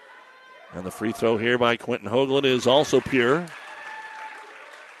 And the free throw here by Quentin Hoagland is also pure.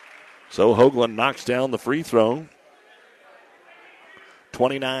 So Hoagland knocks down the free throw.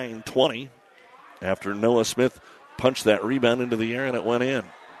 29-20 after Noah Smith punched that rebound into the air and it went in.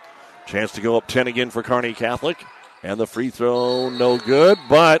 Chance to go up 10 again for Kearney Catholic. And the free throw no good,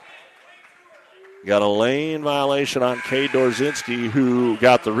 but got a lane violation on Cade Dorzinski, who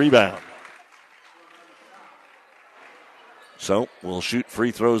got the rebound. So we'll shoot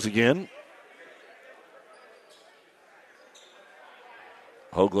free throws again.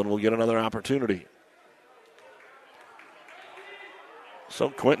 Hoagland will get another opportunity.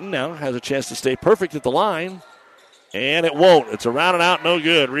 So Quentin now has a chance to stay perfect at the line. And it won't. It's a round and out, no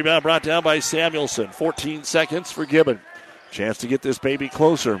good. Rebound brought down by Samuelson. 14 seconds for Gibbon. Chance to get this baby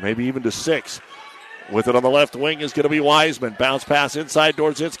closer, maybe even to 6. With it on the left wing is going to be Wiseman. Bounce pass inside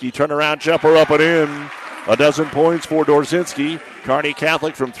Dorzinski. Turnaround jumper up and in. A dozen points for Dorzinski. Kearney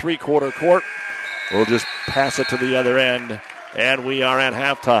Catholic from three-quarter court. We'll just pass it to the other end. And we are at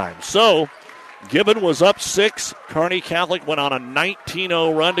halftime. So Gibbon was up 6. Kearney Catholic went on a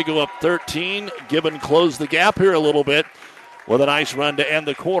 19-0 run to go up 13. Gibbon closed the gap here a little bit with a nice run to end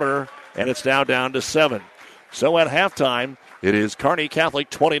the quarter, and it's now down to 7. So at halftime, it is Kearney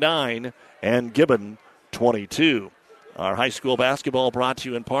Catholic 29 and Gibbon 22. Our high school basketball brought to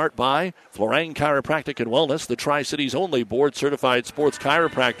you in part by Florang Chiropractic and Wellness, the Tri-Cities only board-certified sports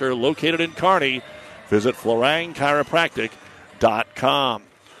chiropractor located in Kearney. Visit FlorangChiropractic.com.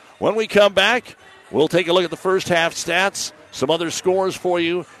 When we come back, we'll take a look at the first half stats, some other scores for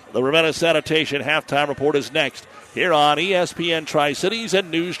you. The Ravenna Sanitation halftime report is next here on ESPN Tri-Cities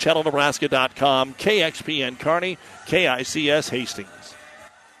and NewsChannelNebraska.com, KXPN Kearney, KICS Hastings.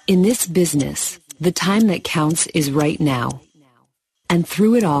 In this business, The time that counts is right now. And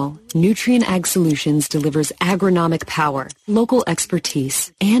through it all, Nutrien Ag Solutions delivers agronomic power, local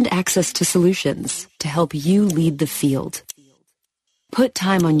expertise, and access to solutions to help you lead the field. Put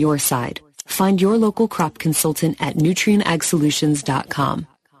time on your side. Find your local crop consultant at nutrienagsolutions.com.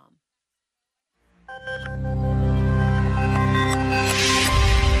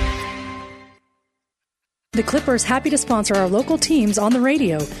 The Clipper is happy to sponsor our local teams on the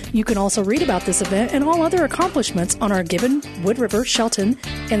radio. You can also read about this event and all other accomplishments on our Gibbon, Wood River, Shelton,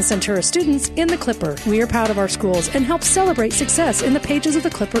 and Centura students in the Clipper. We are proud of our schools and help celebrate success in the pages of the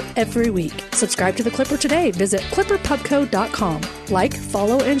Clipper every week. Subscribe to the Clipper today. Visit clipperpubco.com. Like,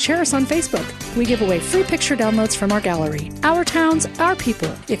 follow, and share us on Facebook. We give away free picture downloads from our gallery. Our towns, our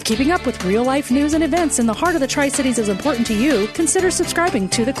people. If keeping up with real-life news and events in the heart of the Tri-Cities is important to you, consider subscribing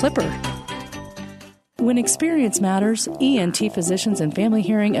to the Clipper. When experience matters, ENT Physicians and Family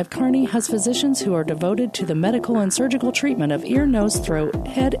Hearing of Kearney has physicians who are devoted to the medical and surgical treatment of ear, nose, throat,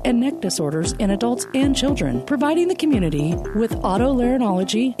 head, and neck disorders in adults and children, providing the community with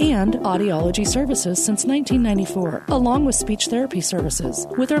otolaryngology and audiology services since 1994, along with speech therapy services.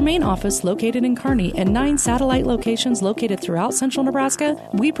 With our main office located in Kearney and 9 satellite locations located throughout central Nebraska,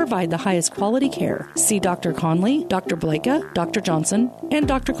 we provide the highest quality care. See Dr. Conley, Dr. Blaka, Dr. Johnson, and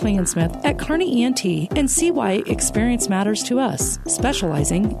Dr. Klingensmith at Kearney ENT and see why experience matters to us,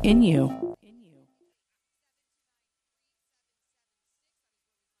 specializing in you.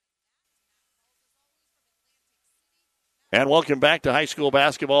 And welcome back to high school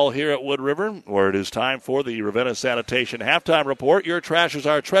basketball here at Wood River, where it is time for the Ravenna Sanitation Halftime Report. Your trash is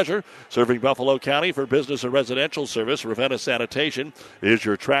our treasure. Serving Buffalo County for business and residential service, Ravenna Sanitation is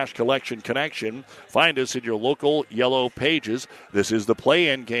your trash collection connection. Find us in your local yellow pages. This is the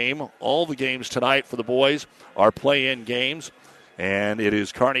play-in game. All the games tonight for the boys are play-in games. And it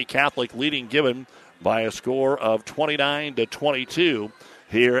is Kearney Catholic leading Gibbon by a score of 29-22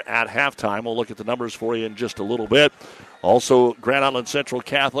 here at halftime. We'll look at the numbers for you in just a little bit. Also, Grand Island Central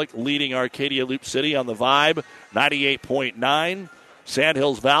Catholic leading Arcadia Loop City on the Vibe, 98.9.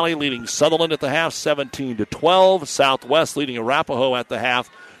 Sandhills Valley leading Sutherland at the half, 17-12. Southwest leading Arapahoe at the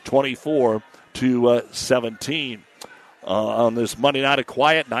half, 24-17. On this Monday night, a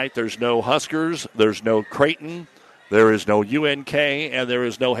quiet night, there's no Huskers, there's no Creighton, there is no UNK, and there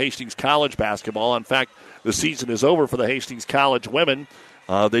is no Hastings College basketball. In fact, the season is over for the Hastings College women.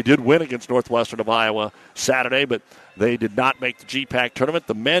 They did win against Northwestern of Iowa Saturday, but they did not make the GPAC tournament.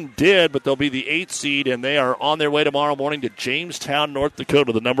 The men did, but they'll be the 8th seed, and they are on their way tomorrow morning to Jamestown, North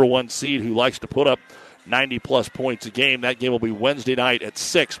Dakota, the number 1 seed who likes to put up 90-plus points a game. That game will be Wednesday night at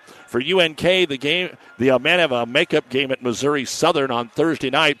 6. For UNK, the men have a makeup game at Missouri Southern on Thursday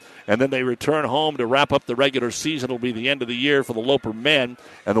night, and then they return home to wrap up the regular season. It'll be the end of the year for the Loper men,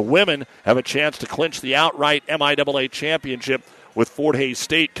 and the women have a chance to clinch the outright MIAA championship with Fort Hays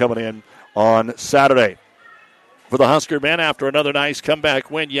State coming in on Saturday. For the Husker men, after another nice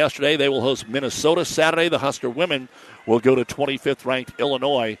comeback win yesterday, they will host Minnesota Saturday. The Husker women will go to 25th-ranked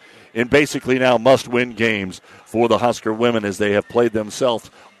Illinois in basically now must-win games for the Husker women as they have played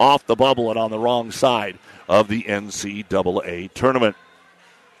themselves off the bubble and on the wrong side of the NCAA tournament.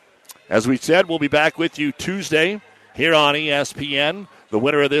 As we said, we'll be back with you Tuesday here on ESPN. The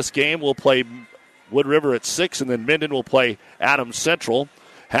winner of this game will play Wood River at 6, and then Minden will play Adams Central.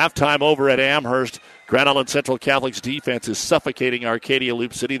 Halftime over at Amherst. Grand Island Central Catholic's defense is suffocating Arcadia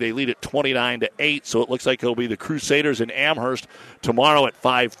Loop City. They lead at 29-8, so it looks like it'll be the Crusaders in Amherst tomorrow at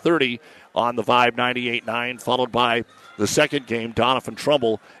 5:30 on the Vibe 98.9, followed by the second game, Doniphan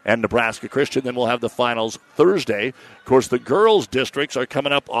Trumbull and Nebraska Christian. Then we'll have the finals Thursday. Of course, the girls' districts are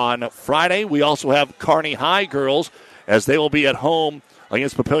coming up on Friday. We also have Kearney High girls as they will be at home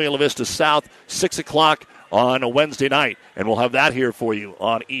against Papillion La Vista South, 6 o'clock on a Wednesday night. And we'll have that here for you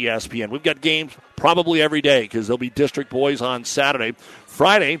on ESPN. We've got games probably every day because there'll be district boys on Saturday.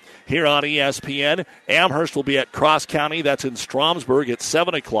 Friday, here on ESPN, Amherst will be at Cross County. That's in Stromsburg at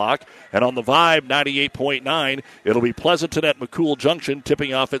 7 o'clock. And on the Vibe 98.9, it'll be Pleasanton at McCool Junction,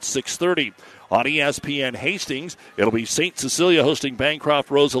 tipping off at 6:30. On ESPN Hastings, it'll be St. Cecilia hosting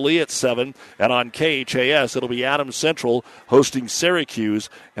Bancroft Rosalie at 7. And on KHAS, it'll be Adams Central hosting Syracuse.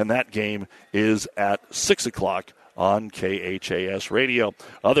 And that game is at 6 o'clock on KHAS Radio.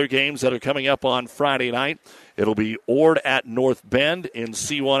 Other games that are coming up on Friday night, it'll be Ord at North Bend in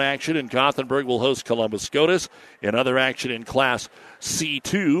C1 action, and Gothenburg will host Columbus Scotus. In other action in Class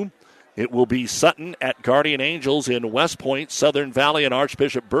C2, it will be Sutton at Guardian Angels in West Point. Southern Valley and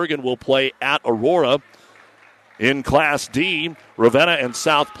Archbishop Bergen will play at Aurora. In Class D, Ravenna and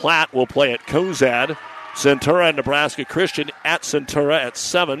South Platte will play at Cozad. Centura and Nebraska Christian at Centura at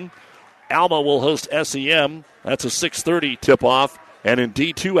 7. Alma will host SEM. That's a 6:30 tip-off. And in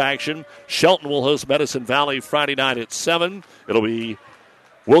D2 action, Shelton will host Medicine Valley Friday night at 7. It'll be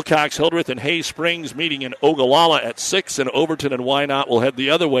Wilcox, Hildreth, and Hay Springs meeting in Ogallala at 6. And Overton and Wynot will head the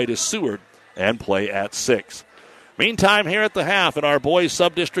other way to Seward and play at 6. Meantime, here at the half in our boys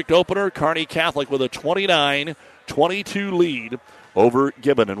sub-district opener, Kearney Catholic with a 29-22 lead over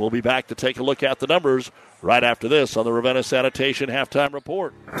Gibbon. And we'll be back to take a look at the numbers right after this on the Ravenna Sanitation Halftime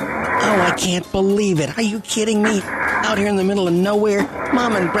Report. Oh, I can't believe it. Are you kidding me? Out here in the middle of nowhere,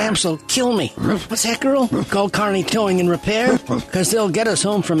 Mom and Bramps will kill me. What's that, girl? Call Kearney Towing and Repair? Because they'll get us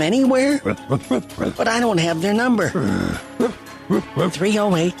home from anywhere? But I don't have their number.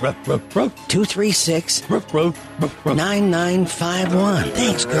 308-236-9951.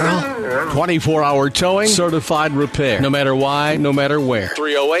 Thanks, girl. 24-hour towing, certified repair. No matter why, no matter where.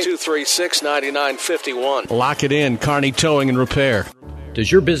 308-236-9951. Lock it in, Kearney Towing and Repair. Does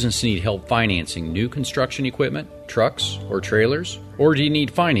your business need help financing new construction equipment, trucks, or trailers? Or do you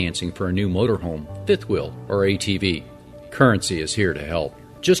need financing for a new motorhome, fifth wheel, or ATV? Currency is here to help.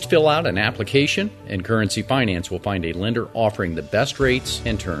 Just fill out an application, and Currency Finance will find a lender offering the best rates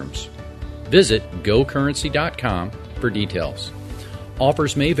and terms. Visit gocurrency.com for details.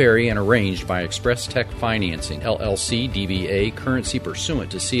 Offers may vary and arranged by Express Tech Financing, LLC, DBA, currency pursuant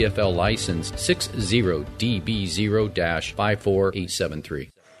to CFL license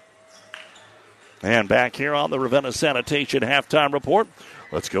 60DB0-54873. And back here on the Ravenna Sanitation Halftime Report,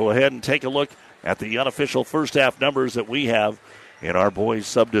 let's go ahead and take a look at the unofficial first half numbers that we have in our boys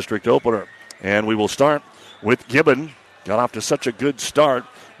sub-district opener. And we will start with Gibbon. Got off to such a good start,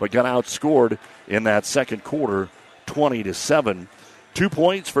 but got outscored in that second quarter, 20-7. 2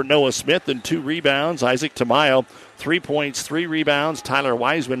 points for Noah Smith and 2 rebounds. Isaac Tamayo, 3 points, 3 rebounds. Tyler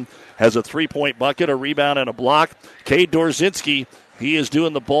Wiseman has a 3-point bucket, a rebound, and a block. Cade Dorzinski, he is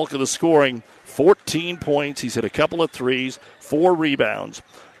doing the bulk of the scoring. 14 points. He's hit a couple of threes, 4 rebounds.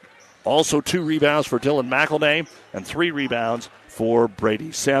 Also 2 rebounds for Dylan McElnay and 3 rebounds for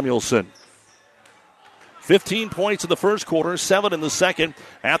Brady Samuelson. 15 points in the first quarter, 7 in the second.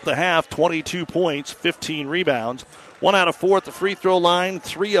 At the half, 22 points, 15 rebounds. 1 out of 4 at the free throw line,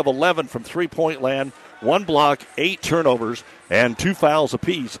 3 of 11 from three-point land, 1 block, 8 turnovers, and 2 fouls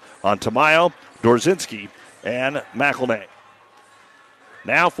apiece on Tamayo, Dorzinski, and McElnay.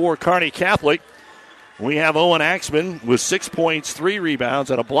 Now for Kearney Catholic, we have Owen Axman with 6 points, 3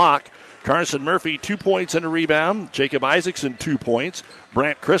 rebounds, and a block. Carson Murphy, 2 points and a rebound. Jacob Isaacson, 2 points.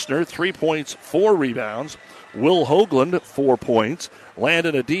 Brant Christner, 3 points, 4 rebounds. Will Hoagland, 4 points.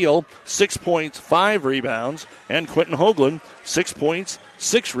 Landon Adil, 6 points, 5 rebounds. And Quentin Hoagland, 6 points,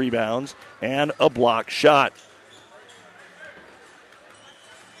 6 rebounds, and a block shot.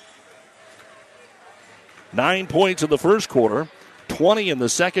 9 points in the first quarter, 20 in the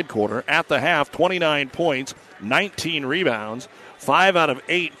second quarter. At the half, 29 points, 19 rebounds, 5 out of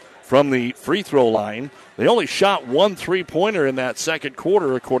 8 from the free throw line. They only shot 1 3-pointer in that second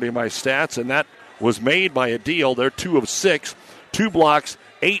quarter, according to my stats, and that was made by Adil. They're 2 of 6, 2 blocks,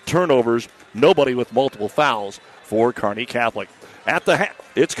 8 turnovers, nobody with multiple fouls for Kearney Catholic. At the half,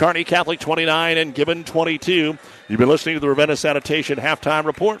 it's Kearney Catholic 29 and Gibbon 22. You've been listening to the Ravenna Sanitation Halftime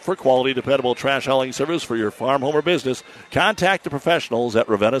Report. For quality, dependable trash hauling service for your farm, home, or business, contact the professionals at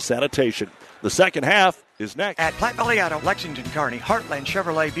Ravenna Sanitation. The second half is next. At Platte Valley Auto, Lexington, Kearney, Heartland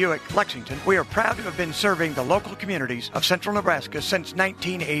Chevrolet Buick, Lexington, we are proud to have been serving the local communities of central Nebraska since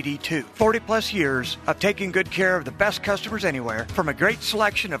 1982. 40-plus years of taking good care of the best customers anywhere, from a great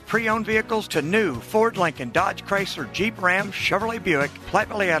selection of pre-owned vehicles to new Ford, Lincoln, Dodge, Chrysler, Jeep, Ram, Chevrolet Buick. Platte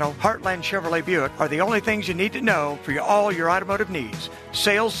Valley Auto, Heartland Chevrolet Buick are the only things you need to know for all your automotive needs.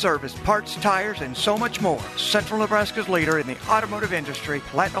 Sales, service, parts, tires, and so much more. Central Nebraska's leader in the automotive industry,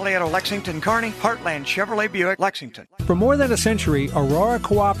 Platte Valley Auto, Lexington, Kearney, Heartland Chevrolet Buick, Lexington. For more than a century, Aurora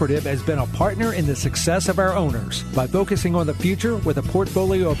Cooperative has been a partner in the success of our owners. By focusing on the future with a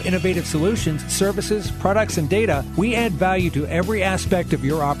portfolio of innovative solutions, services, products, and data, we add value to every aspect of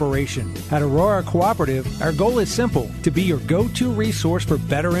your operation. At Aurora Cooperative, our goal is simple: to be your go-to resource for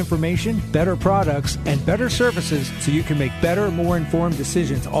better information, better products, and better services so you can make better, more informed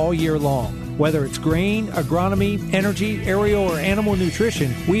decisions all year long. Whether it's grain, agronomy, energy, aerial, or animal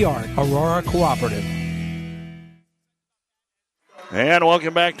nutrition, we are Aurora Cooperative. And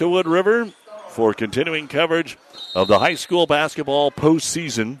welcome back to Wood River for continuing coverage of the high school basketball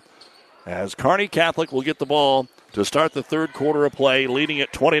postseason, as Kearney Catholic will get the ball to start the third quarter of play, leading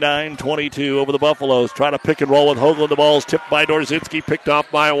at 29-22 over the Buffaloes. Trying to pick and roll with Hoagland. The ball's tipped by Dorzinski, picked off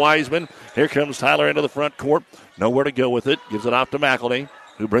by Wiseman. Here comes Tyler into the front court. Nowhere to go with it. Gives it off to McElnay,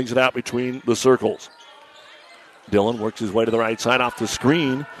 who brings it out between the circles. Dillon works his way to the right side off the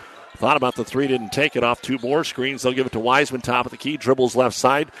screen Thought about the three, didn't take it off. 2 more screens. They'll give it to Wiseman, top of the key. Dribbles left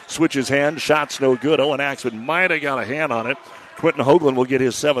side. Switches hand. Shot's no good. Owen Axman might have got a hand on it. Quentin Hoagland will get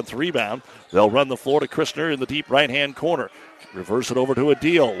his 7th rebound. They'll run the floor to Christner in the deep right-hand corner. Reverse it over to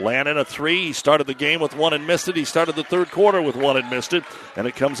Adil. Landon a 3. He started the game with 1 and missed it. He started the third quarter with 1 and missed it. And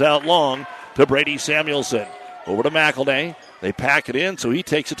it comes out long to Brady Samuelson. Over to McElnay. They pack it in, so he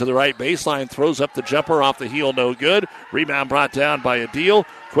takes it to the right baseline, throws up the jumper off the heel, no good. Rebound brought down by Adil.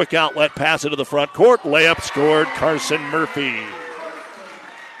 Quick outlet pass into the front court. Layup scored, Carson Murphy.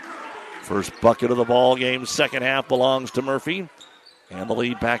 First bucket of the ball game, second half belongs to Murphy. And the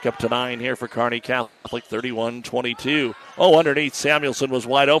lead back up to 9 here for Kearney Catholic, 31-22. Oh, underneath, Samuelson was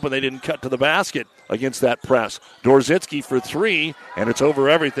wide open. They didn't cut to the basket against that press. Dorzinski for 3, and it's over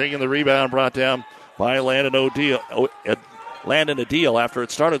everything, and the rebound brought down by Landon Adil after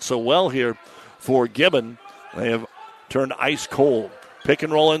it started so well here for Gibbon. They have turned ice cold. Pick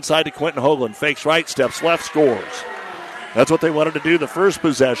and roll inside to Quentin Hoagland. Fakes right, steps left, scores. That's what they wanted to do the first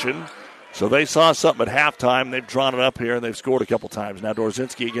possession. So they saw something at halftime. They've drawn it up here, and they've scored a couple times. Now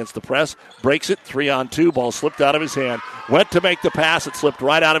Dorzinski against the press. Breaks it, 3-on-2. Ball slipped out of his hand. Went to make the pass. It slipped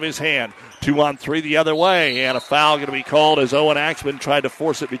right out of his hand. 2-on-3 the other way. And a foul going to be called as Owen Axman tried to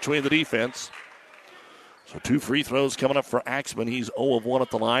force it between the defense. So 2 free throws coming up for Axman. He's 0 of 1 at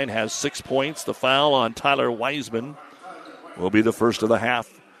the line, has 6 points. The foul on Tyler Wiseman will be the first of the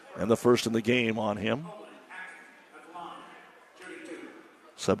half and the first in the game on him.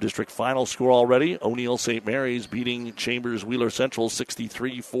 Sub-district final score already. O'Neill St. Mary's beating Chambers Wheeler Central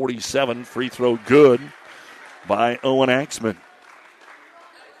 63-47. Free throw good by Owen Axman.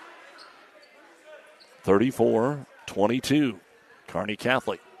 34-22. Kearney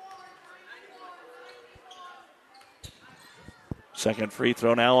Catholic. Second free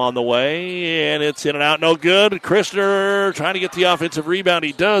throw now on the way, and it's in and out, no good. Christner trying to get the offensive rebound.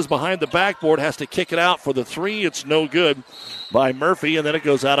 He does behind the backboard, has to kick it out for the 3. It's no good by Murphy, and then it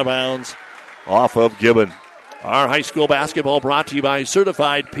goes out of bounds off of Gibbon. Our high school basketball brought to you by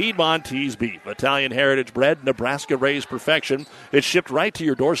Certified Piedmontese Beef. Italian heritage bred, Nebraska raised perfection. It's shipped right to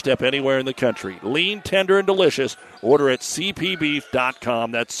your doorstep anywhere in the country. Lean, tender, and delicious. Order at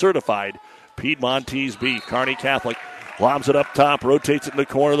cpbeef.com. That's Certified Piedmontese Beef. Kearney Catholic lobs it up top, rotates it in the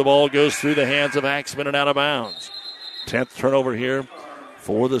corner. The ball goes through the hands of Axman and out of bounds. 10th turnover here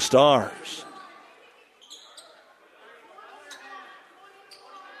for the Stars.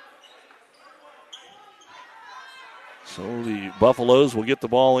 So the Buffaloes will get the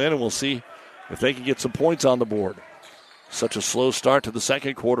ball in, and we'll see if they can get some points on the board. Such a slow start to the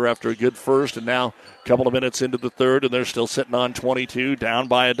second quarter after a good first, and now a couple of minutes into the third, and they're still sitting on 22, down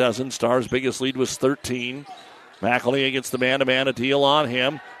by a dozen. Stars' biggest lead was 13. McElney against the man-to-man, Adil on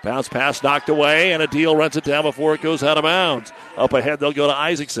him. Bounce pass knocked away, and Adil runs it down before it goes out of bounds. Up ahead, they'll go to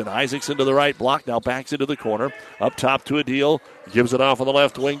Isaacson. Isaacson to the right block, now backs into the corner. Up top to Adil, gives it off on the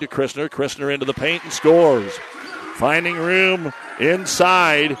left wing to Christner. Christner into the paint and scores. Finding room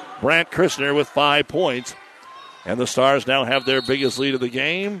inside, Brant Christner with 5 points. And the Stars now have their biggest lead of the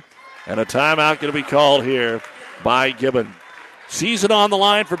game. And a timeout going to be called here by Gibbon. Season on the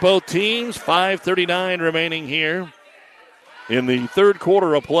line for both teams. 5:39 remaining here in the third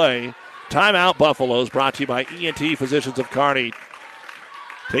quarter of play. Timeout Buffaloes brought to you by ENT Physicians of Kearney.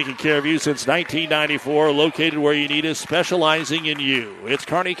 Taking care of you since 1994. Located where you need us. Specializing in you. It's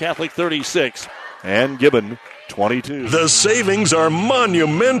Kearney Catholic 36 and Gibbon 22. The savings are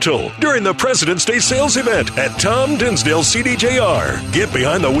monumental during the President's Day sales event at Tom Dinsdale CDJR. Get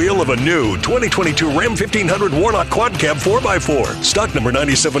behind the wheel of a new 2022 Ram 1500 Warnock Quad Cab 4x4, stock number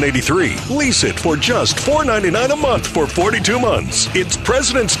 9783. Lease it for just $499 a month for 42 months. It's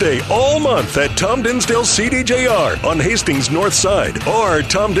President's Day all month at Tom Dinsdale CDJR on Hastings North Side or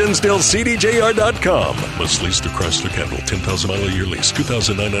TomDinsdaleCDJR.com. Must lease the Chrysler Capital 10,000 mile a year lease,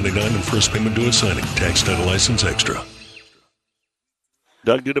 $2,999 and first payment due at signing. Tax, title, license extra.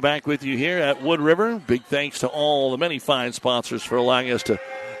 Doug Duda back with you here at Wood River. Big thanks to all the many fine sponsors for allowing us to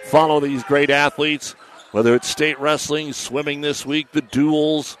follow these great athletes, whether it's state wrestling, swimming this week, the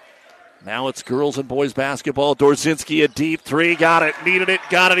duels. Now it's girls and boys basketball. Dorzinski, a deep 3, got it, needed it,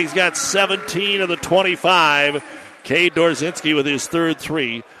 got it. He's got 17 of the 25. Cade Dorzinski with his third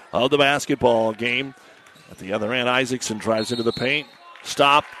 3 of the basketball game. At the other end, Isaacson drives into the paint.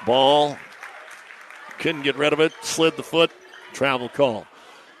 Stop, ball. Couldn't get rid of it, slid the foot, travel call.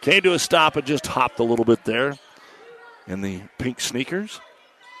 Came to a stop and just hopped a little bit there in the pink sneakers.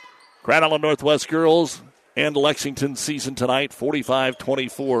 Grand Island Northwest girls and Lexington season tonight,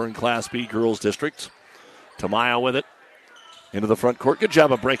 45-24 in Class B girls districts. Tamayo with it. into the front court. Good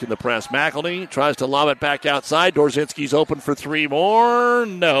job of breaking the press. McElney tries to lob it back outside. Dorzinski's open for three more.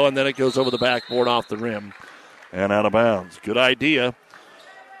 No, and then it goes over the backboard off the rim and out of bounds. Good idea.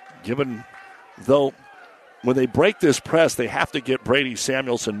 Gibbon, though, when they break this press, they have to get Brady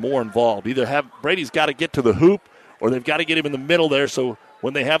Samuelson more involved. Brady's got to get to the hoop, or they've got to get him in the middle there, so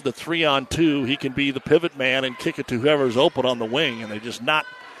when they have the 3-on-2, he can be the pivot man and kick it to whoever's open on the wing, and they're just not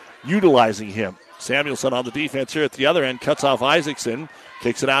utilizing him. Samuelson on the defense here at the other end cuts off Isaacson,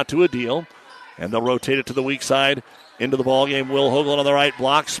 kicks it out to Adil, and they'll rotate it to the weak side into the ballgame. Will Hoagland on the right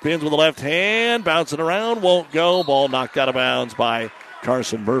block, spins with the left hand, bouncing around, won't go. Ball knocked out of bounds by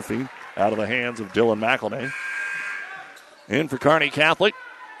Carson Murphy, out of the hands of Dylan McElnay. In for Kearney Catholic,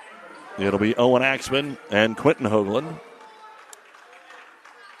 it'll be Owen Axman and Quentin Hoagland.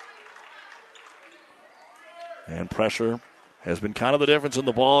 And pressure has been kind of the difference in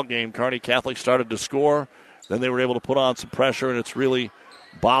the ball game. Kearney Catholic started to score, then they were able to put on some pressure, and it's really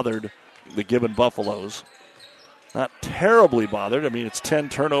bothered the Gibbon Buffaloes. Not terribly bothered. I mean, it's 10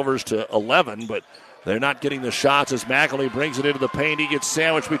 turnovers to 11, but they're not getting the shots as McElney brings it into the paint. He gets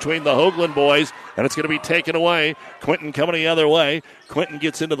sandwiched between the Hoagland boys, and it's going to be taken away. Quentin coming the other way. Quentin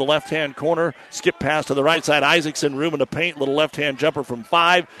gets into the left-hand corner. Skip pass to the right side. Isaacson room in the paint. Little left-hand jumper from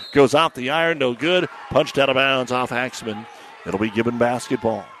 5. Goes off the iron. No good. Punched out of bounds off Axman. It'll be Gibbon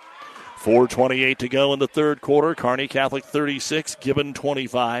basketball. 4:28 to go in the third quarter. Kearney Catholic 36, Gibbon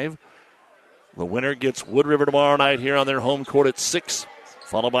 25. The winner gets Wood River tomorrow night here on their home court at 6,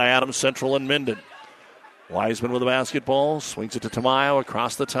 followed by Adams Central and Minden. Wiseman with the basketball, swings it to Tamayo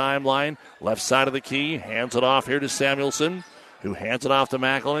across the timeline, left side of the key, hands it off here to Samuelson, who hands it off to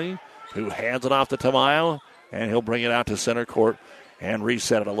McElney, who hands it off to Tamayo, and he'll bring it out to center court and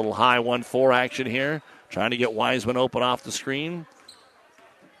reset it. A little high 1-4 action here, trying to get Wiseman open off the screen.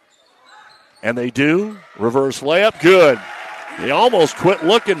 And they do. Reverse layup, good. They almost quit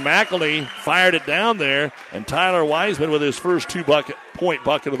looking. McElney fired it down there, and Tyler Wiseman with his first 2-point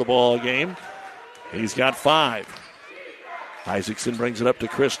bucket of the ball game. He's got 5. Isaacson brings it up to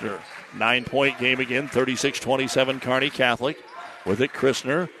Christner. 9-point game again, 36-27 Kearney Catholic. With it,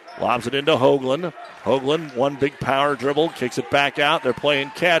 Christner lobs it into Hoagland. Hoagland, one big power dribble, kicks it back out. They're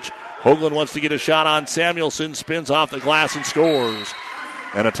playing catch. Hoagland wants to get a shot on Samuelson, spins off the glass and scores.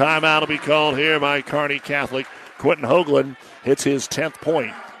 And a timeout will be called here by Kearney Catholic. Quentin Hoagland hits his 10th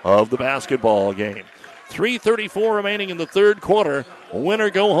point of the basketball game. 3:34 remaining in the third quarter. Winner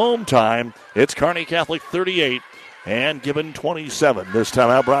go home time. It's Kearney Catholic 38 and Gibbon 27. This time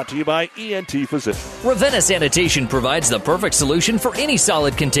out brought to you by ENT Physicians. Ravenna Sanitation provides the perfect solution for any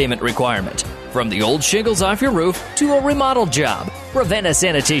solid containment requirement. From the old shingles off your roof to a remodel job, Ravenna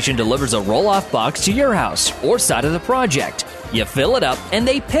Sanitation delivers a roll-off box to your house or side of the project. You fill it up and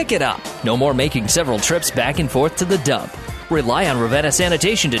they pick it up. No more making several trips back and forth to the dump. Rely on Ravenna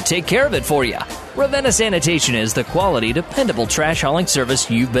Sanitation to take care of it for you. Ravenna Sanitation is the quality, dependable trash hauling service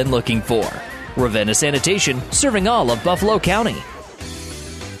you've been looking for. Ravenna Sanitation, serving all of Buffalo County.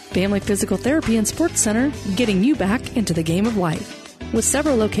 Family Physical Therapy and Sports Center, getting you back into the game of life. With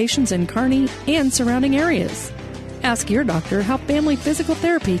several locations in Kearney and surrounding areas. Ask your doctor how Family Physical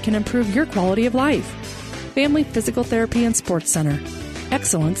Therapy can improve your quality of life. Family Physical Therapy and Sports Center.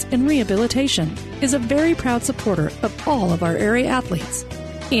 Excellence in Rehabilitation is a very proud supporter of all of our area athletes,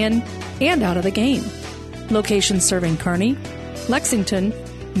 in and out of the game. Locations serving Kearney, Lexington,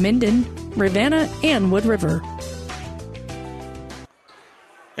 Minden, Ravenna, and Wood River.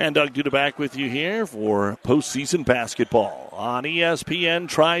 And Doug Duda back with you here for postseason basketball on ESPN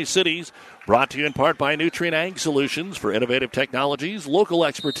Tri-Cities. Brought to you in part by Nutrient Ag Solutions for innovative technologies, local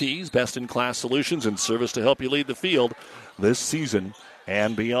expertise, best-in-class solutions, and service to help you lead the field this season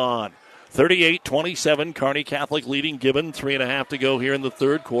and beyond. 38-27, Kearney Catholic leading Gibbon. 3.5 to go here in the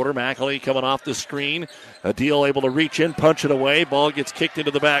third quarter. McElney coming off the screen. Adil able to reach in, punch it away. Ball gets kicked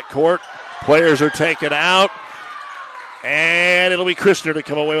into the back court. Players are taken out. And it'll be Christner to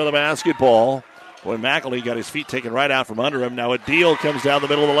come away with a basketball. Boy, McElney got his feet taken right out from under him. Now Adil comes down the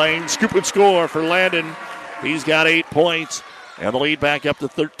middle of the lane. Scoop and score for Landon. He's got 8 points. And the lead back up to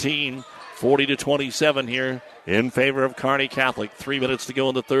 13. 40-27 here in favor of Kearney Catholic. 3 minutes to go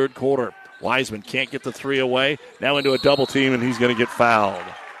in the third quarter. Wiseman can't get the 3 away. Now into a double team, and he's going to get fouled.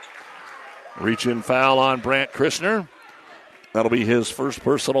 Reach-in foul on Brant Christner. That'll be his first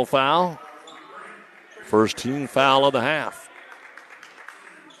personal foul. First team foul of the half.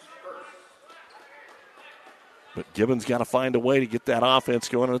 But Gibbon's got to find a way to get that offense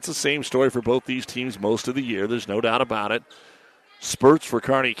going. And it's the same story for both these teams most of the year. There's no doubt about it. Spurts for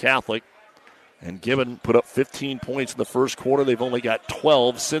Kearney Catholic. And Gibbon put up 15 points in the first quarter. They've only got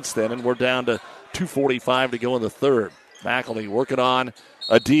 12 since then, and we're down to 2:45 to go in the third. McElney working on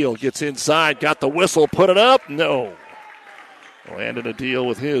a deal. Gets inside, got the whistle, put it up. No. Landed a deal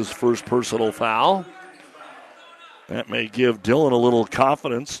with his first personal foul. That may give Dillon a little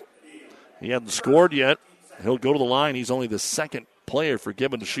confidence. He hasn't scored yet. He'll go to the line. He's only the second player for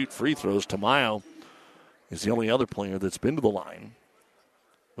Gibbon to shoot free throws. Tamayo is the only other player that's been to the line.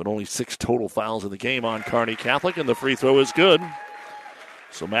 But only 6 total fouls in the game on Kearney Catholic, and the free throw is good.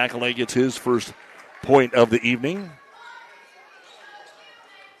 So McElnay gets his first point of the evening.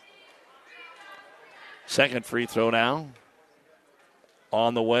 Second free throw now.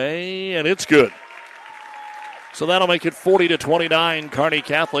 On the way, and it's good. So that'll make it 40-29, Kearney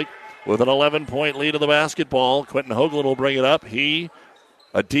Catholic with an 11-point lead of the basketball. Quentin Hoagland will bring it up. A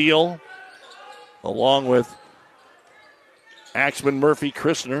deal, along with Axman, Murphy,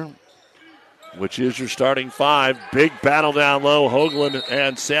 Christner, which is your starting 5. Big battle down low, Hoagland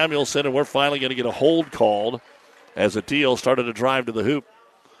and Samuelson, and we're finally going to get a hold called as a deal started to drive to the hoop.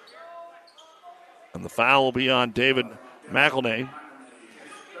 And the foul will be on David McElnay.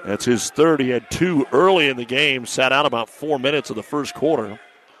 That's his third. He had 2 early in the game, sat out about 4 minutes of the first quarter.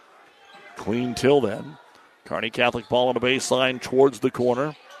 Clean till then. Kearney Catholic ball on the baseline towards the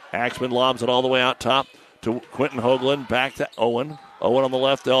corner. Axman lobs it all the way out top to Quentin Hoagland. Back to Owen. Owen on the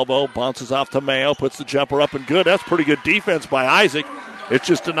left elbow. Bounces off to Mayo. Puts the jumper up and good. That's pretty good defense by Isaac. It's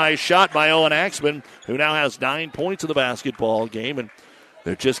just a nice shot by Owen Axman, who now has 9 points in the basketball game. And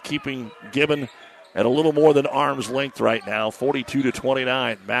they're just keeping Gibbon at a little more than arm's length right now,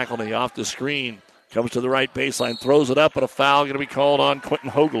 42-29. McElnay off the screen. Comes to the right baseline. Throws it up, and a foul going to be called on Quentin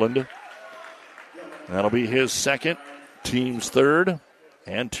Hoagland. That'll be his second, team's third.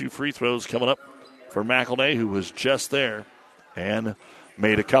 And 2 free throws coming up for McElnay, who was just there and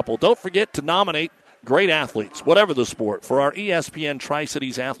made a couple. Don't forget to nominate great athletes, whatever the sport, for our ESPN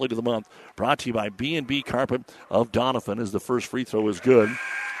Tri-Cities Athlete of the Month. Brought to you by B&B Carpet of Donovan, as the first free throw is good.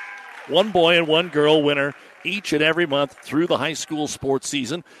 1 boy and 1 girl winner each and every month through the high school sports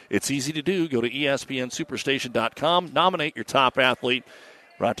season. It's easy to do. Go to ESPNSuperstation.com. Nominate your top athlete.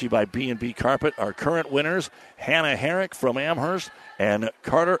 Brought to you by B&B Carpet. Our current winners, Hannah Herrick from Amherst and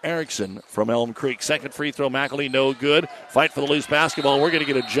Carter Erickson from Elm Creek. Second free throw, McElnay, no good. Fight for the loose basketball. We're going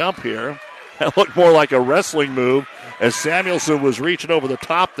to get a jump here. That looked more like a wrestling move as Samuelson was reaching over the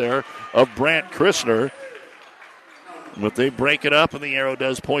top there of Brant Christner. But they break it up, and the arrow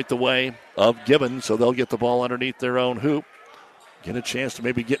does point the way of Gibbon, so they'll get the ball underneath their own hoop. Get a chance to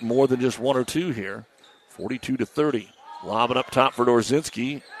maybe get more than just 1 or 2 here. 42-30. Lob it up top for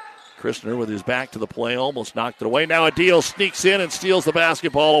Dorzinski. Christner with his back to the play almost knocked it away. Now a deal sneaks in and steals the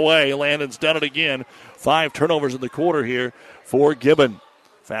basketball away. Landon's done it again. 5 turnovers in the quarter here for Gibbon.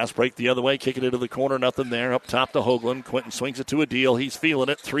 Fast break the other way, kick it into the corner, nothing there. Up top to Hoagland. Quentin swings it to a deal. He's feeling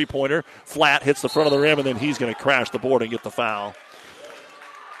it. 3-pointer, flat, hits the front of the rim, and then he's going to crash the board and get the foul.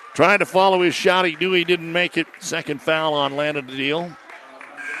 Trying to follow his shot. He knew he didn't make it. Second foul on Landon Deal.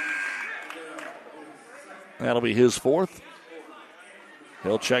 That'll be his 4th.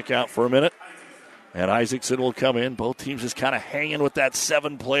 He'll check out for a minute. And Isaacson will come in. Both teams just kind of hanging with that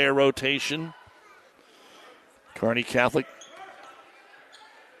 7-player rotation. Kearney Catholic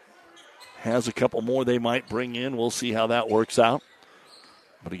has a couple more they might bring in. We'll see how that works out.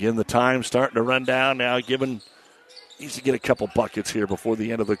 But again, the time's starting to run down now. Gibbon needs to get a couple buckets here before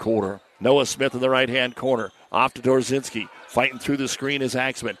the end of the quarter. Noah Smith in the right-hand corner. Off to Dorzinski. Fighting through the screen is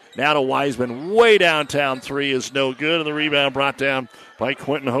Axman. Now to Wiseman. Way downtown. 3 is no good. And the rebound brought down by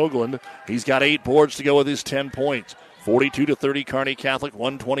Quentin Hoagland. He's got 8 boards to go with his 10 points. 42-30 Kearney Catholic.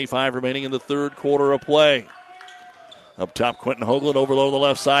 1:25 remaining in the third quarter of play. Up top, Quentin Hoagland over low on the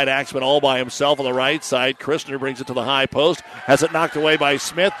left side. Axman all by himself on the right side. Christner brings it to the high post. Has it knocked away by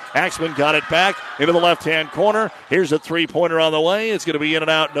Smith. Axman got it back into the left-hand corner. Here's a 3-pointer on the way. It's going to be in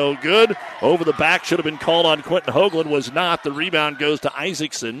and out, no good. Over the back, should have been called on Quentin Hoagland. Was not. The rebound goes to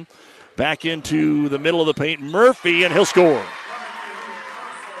Isaacson. Back into the middle of the paint. Murphy, and he'll score.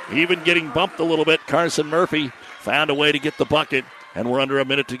 Even getting bumped a little bit, Carson Murphy found a way to get the bucket. And we're under a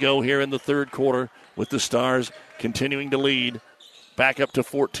minute to go here in the third quarter with the Stars continuing to lead. Back up to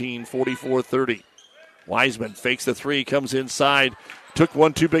 14, 44-30. Wiseman fakes the 3, comes inside. Took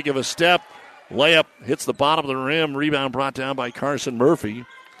one too big of a step. Layup hits the bottom of the rim. Rebound brought down by Carson Murphy.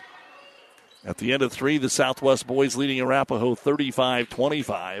 At the end of 3, the Southwest boys leading Arapahoe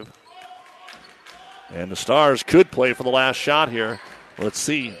 35-25. And the Stars could play for the last shot here. Let's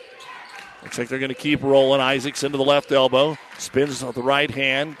see. Looks like they're going to keep rolling. Isaacs into the left elbow. Spins with the right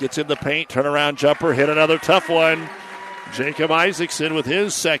hand. Gets in the paint. Turnaround jumper. Hit another tough one. Jacob Isaacson with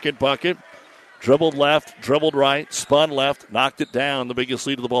his second bucket. Dribbled left. Dribbled right. Spun left. Knocked it down. The biggest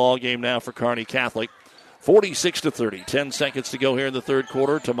lead of the ball game now for Kearney Catholic. 46-30. 10 seconds to go here in the third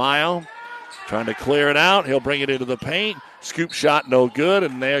quarter. Tamayo trying to clear it out. He'll bring it into the paint. Scoop shot no good,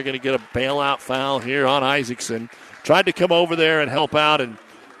 and they're going to get a bailout foul here on Isaacson. Tried to come over there and help out and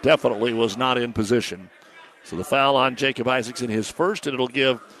definitely was not in position. So the foul on Jacob Isaacson, his first, and it'll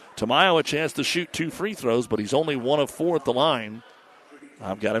give Tamayo a chance to shoot 2 free throws, but he's only 1 of 4 at the line.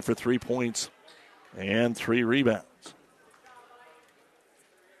 I've got him for 3 points and 3 rebounds.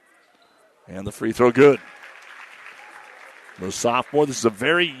 And the free throw good. The sophomore, this is a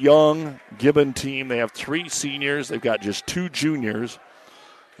very young Gibbon team. They have 3 seniors. They've got just 2 juniors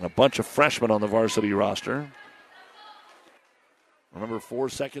and a bunch of freshmen on the varsity roster. Remember, 4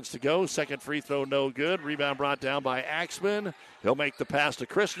 seconds to go. Second free throw, no good. Rebound brought down by Axman. He'll make the pass to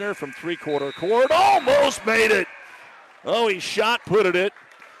Christner from 3-quarter court. Almost made it. Oh, he shot putted it,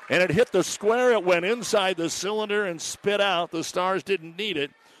 and it hit the square. It went inside the cylinder and spit out. The Stars didn't need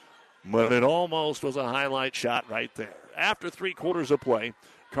it, but it almost was a highlight shot right there. After 3 quarters of play,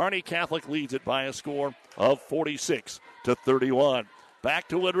 Kearney Catholic leads it by a score of 46-31. Back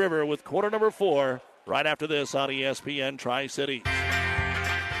to Wood River with quarter number 4 right after this on ESPN Tri-City.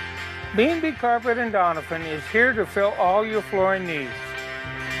 B&B Carpet in Donovan is here to fill all your flooring needs.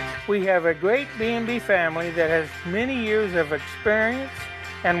 We have a great B&B family that has many years of experience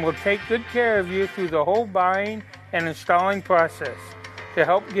and will take good care of you through the whole buying and installing process to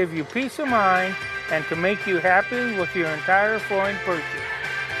help give you peace of mind and to make you happy with your entire flooring purchase.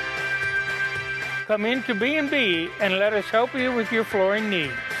 Come into B&B and let us help you with your flooring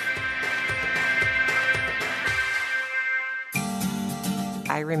needs.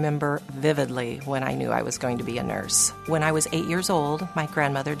 I remember vividly when I knew I was going to be a nurse. When I was 8 years old, my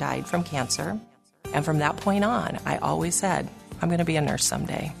grandmother died from cancer. And from that point on, I always said, I'm going to be a nurse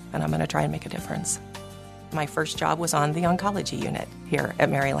someday, and I'm going to try and make a difference. My first job was on the oncology unit here at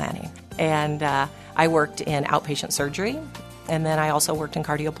Mary Lanning. And I worked in outpatient surgery, and then I also worked in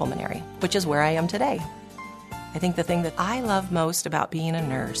cardiopulmonary, which is where I am today. I think the thing that I love most about being a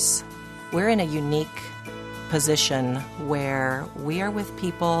nurse, we're in a unique position where we are with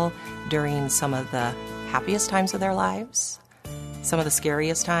people during some of the happiest times of their lives, some of the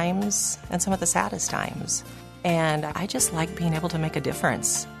scariest times, and some of the saddest times. And I just like being able to make a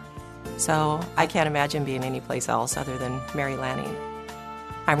difference. So I can't imagine being anyplace else other than Mary Lanning.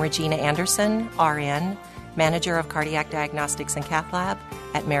 I'm Regina Anderson, RN, Manager of Cardiac Diagnostics and Cath Lab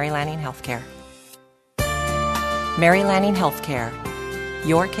at Mary Lanning Healthcare. Mary Lanning Healthcare.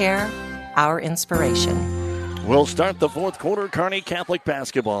 Your care, our inspiration. We'll start the fourth quarter. Kearney Catholic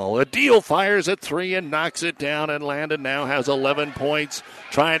basketball. Adil fires at 3 and knocks it down, and Landon now has 11 points.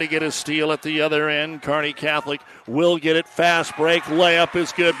 Trying to get a steal at the other end. Kearney Catholic will get it. Fast break. Layup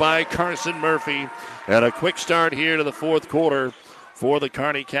is good by Carson Murphy. And a quick start here to the fourth quarter for the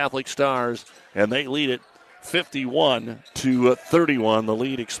Kearney Catholic Stars, and they lead it 51-31. The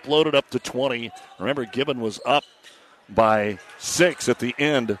lead exploded up to 20. Remember, Gibbon was up by 6 at the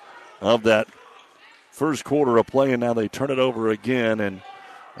end of that first quarter of play, and now they turn it over again. And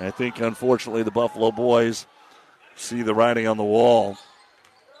I think, unfortunately, the Buffalo boys see the writing on the wall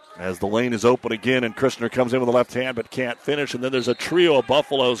as the lane is open again, and Christner comes in with the left hand but can't finish. And then there's a trio of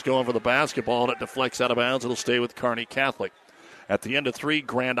Buffaloes going for the basketball, and it deflects out of bounds. It'll stay with Kearney Catholic. At the end of 3,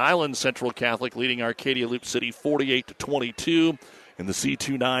 Grand Island Central Catholic leading Arcadia Loop City 48-22 in the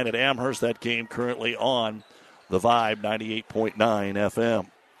C29 at Amherst. That game currently on the Vibe 98.9 FM.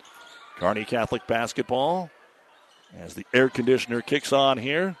 Kearney Catholic basketball as the air conditioner kicks on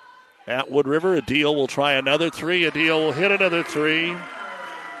here at Wood River. Adil will try another 3. Adil will hit another 3.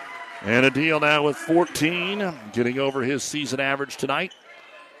 And Adil now with 14, getting over his season average tonight.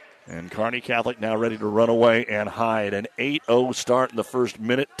 And Kearney Catholic now ready to run away and hide. An 8-0 start in the first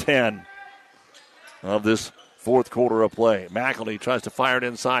minute 10 of this fourth quarter of play. McElney tries to fire it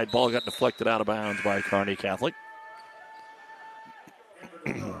inside. Ball got deflected out of bounds by Kearney Catholic.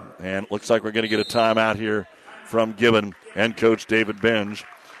 And it looks like we're going to get a timeout here from Gibbon and Coach David Benge.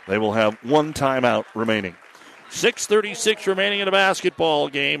 They will have 1 timeout remaining. 6:36 remaining in a basketball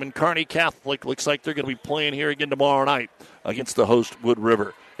game, and Kearney Catholic looks like they're going to be playing here again tomorrow night against the host Wood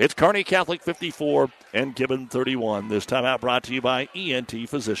River. It's Kearney Catholic 54 and Gibbon 31. This timeout brought to you by ENT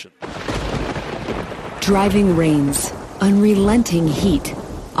Physicians. Driving rains, unrelenting heat,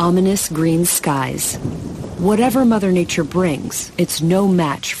 ominous green skies. Whatever Mother Nature brings, it's no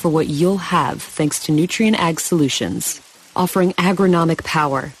match for what you'll have thanks to Nutrien Ag Solutions, offering agronomic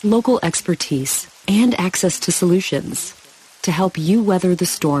power, local expertise, and access to solutions to help you weather the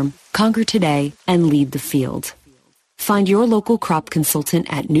storm, conquer today, and lead the field. Find your local crop consultant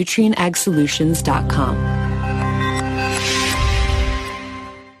at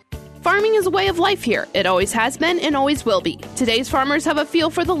nutrienagsolutions.com. Farming is a way of life here. It always has been and always will be. Today's farmers have a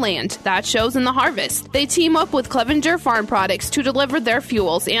feel for the land. That shows in the harvest. They team up with Clevenger Farm Products to deliver their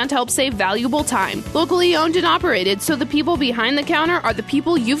fuels and help save valuable time. Locally owned and operated, so the people behind the counter are the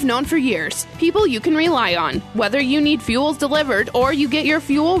people you've known for years. People you can rely on. Whether you need fuels delivered or you get your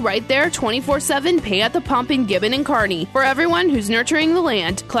fuel right there 24/7, pay at the pump in Gibbon and Kearney. For everyone who's nurturing the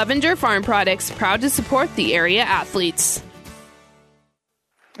land, Clevenger Farm Products, proud to support the area athletes.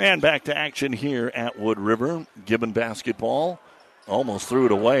 And back to action here at Wood River. Gibbon basketball almost threw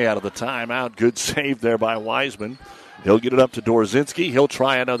it away out of the timeout. Good save there by Wiseman. He'll get it up to Dorzinski. He'll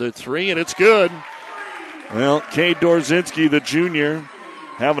try another three, and it's good. Well, Cade Dorzinski, the junior,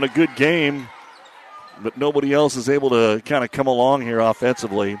 having a good game, but nobody else is able to kind of come along here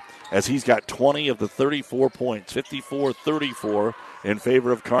offensively, as he's got 20 of the 34 points, 54-34 in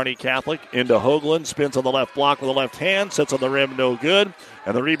favor of Kearney Catholic. Into Hoagland, spins on the left block with the left hand, sets on the rim, no good.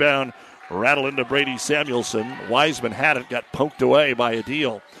 And the rebound rattled into Brady Samuelson. Wiseman had it, got poked away by a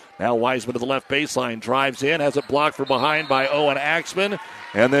deal. Now Wiseman to the left baseline, drives in, has it blocked from behind by Owen Axman.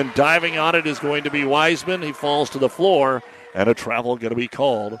 And then diving on it is going to be Wiseman. He falls to the floor, and a travel going to be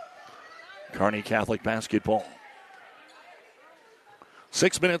called. Kearney Catholic basketball.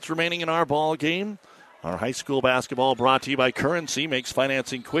 6 minutes remaining in our ball game. Our high school basketball brought to you by Currency. Makes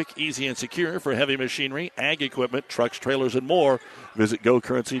financing quick, easy, and secure for heavy machinery, ag equipment, trucks, trailers, and more. Visit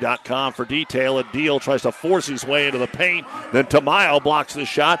GoCurrency.com for detail. And Deal tries to force his way into the paint. Then Tamayo blocks the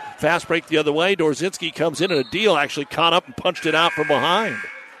shot. Fast break the other way. Dorzinski comes in, and a Deal actually caught up and punched it out from behind.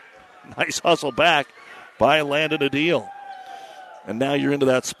 Nice hustle back by Landon Deal. And now you're into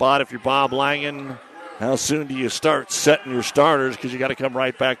that spot if you're Bob Langen. How soon do you start setting your starters, because you got to come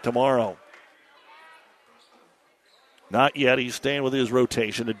right back tomorrow? Not yet. He's staying with his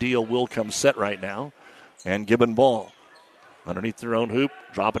rotation. A Deal will come set right now. And Gibbon ball. Underneath their own hoop.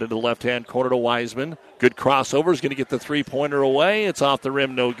 Drop it into the left-hand corner to Wiseman. Good crossover. Is going to get the three-pointer away. It's off the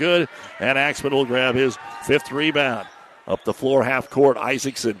rim. No good. And Axman will grab his fifth rebound. Up the floor, half court.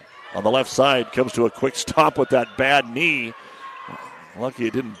 Isaacson on the left side comes to a quick stop with that bad knee. Lucky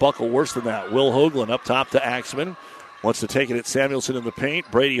it didn't buckle worse than that. Will Hoagland up top to Axman. Wants to take it at Samuelson in the paint.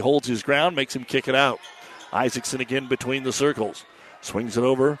 Brady holds his ground, makes him kick it out. Isaacson again between the circles. Swings it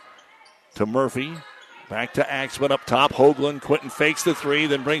over to Murphy. Back to Axman up top. Hoagland. Quentin fakes the three,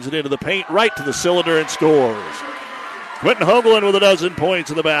 then brings it into the paint, right to the cylinder, and scores. Quentin Hoagland with a dozen points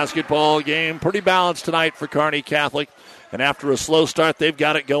in the basketball game. Pretty balanced tonight for Kearney Catholic. And after a slow start, they've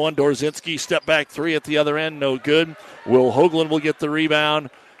got it going. Dorzinski step back three at the other end, no good. Will Hoagland will get the rebound.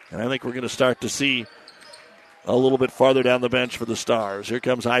 And I think we're going to start to see a little bit farther down the bench for the Stars. Here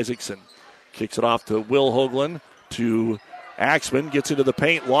comes Isaacson. Kicks it off to Will Hoagland to Axman. Gets into the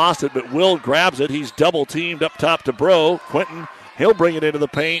paint, lost it, but Will grabs it. He's double-teamed up top to Bro. Quentin, he'll bring it into the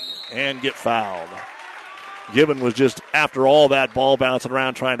paint and get fouled. Gibbon was just, after all that ball bouncing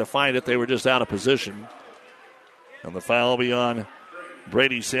around trying to find it, they were just out of position. And the foul will be on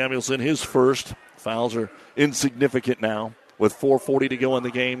Brady Samuelson, his first. Fouls are insignificant now. With 4:40 to go in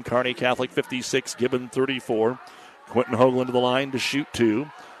the game, Kearney Catholic 56, Gibbon 34. Quentin Hoagland to the line to shoot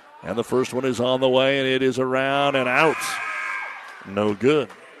two. And the first one is on the way, and it is around and out. No good.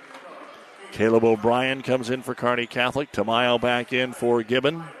 Caleb O'Brien comes in for Kearney Catholic. Tamayo back in for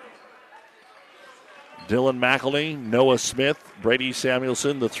Gibbon. Dylan McElney, Noah Smith, Brady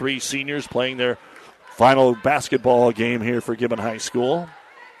Samuelson, the three seniors playing their final basketball game here for Gibbon High School.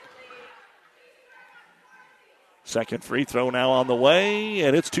 Second free throw now on the way,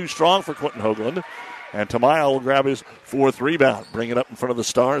 and it's too strong for Quentin Hoagland. And Tamayo will grab his fourth rebound. Bring it up in front of the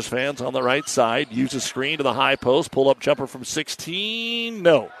Stars fans on the right side. Use a screen to the high post. Pull-up jumper from 16.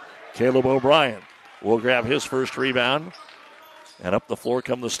 No. Caleb O'Brien will grab his first rebound. And up the floor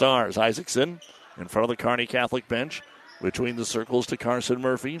come the Stars. Isaacson in front of the Kearney Catholic bench. Between the circles to Carson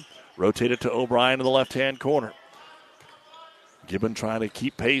Murphy. Rotate it to O'Brien in the left-hand corner. Gibbon trying to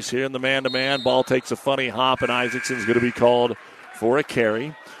keep pace here in the man-to-man. Ball takes a funny hop, and Isaacson's going to be called for a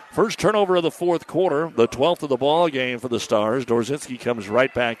carry. First turnover of the fourth quarter, the 12th of the ball game for the Stars. Dorzinski comes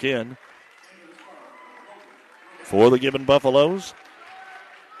right back in for the Gibbon Buffaloes.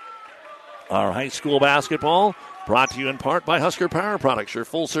 Our high school basketball brought to you in part by Husker Power Products, your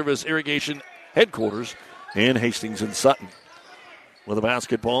full-service irrigation headquarters in Hastings and Sutton. With the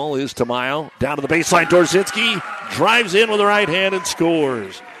basketball is Tamayo. Down to the baseline, Dorzinski drives in with the right hand and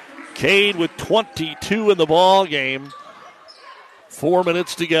scores. Cade with 22 in the ball game. 4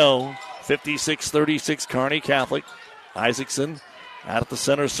 minutes to go. 56-36 Kearney Catholic. Isaacson out at the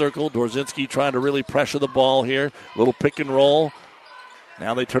center circle. Dorzinski trying to really pressure the ball here. Little pick and roll.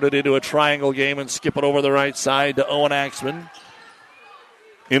 Now they turn it into a triangle game and skip it over the right side to Owen Axman.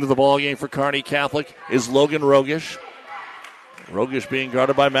 Into the ball game for Kearney Catholic is Logan Rogish. Rogish being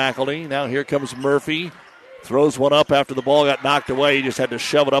guarded by McElney. Now here comes Murphy. Throws one up after the ball got knocked away. He just had to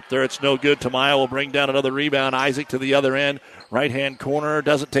shove it up there. It's no good. Tamayo will bring down another rebound. Isaac to the other end. Right-hand corner.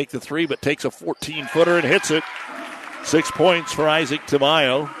 Doesn't take the three, but takes a 14-footer and hits it. 6 points for Isaac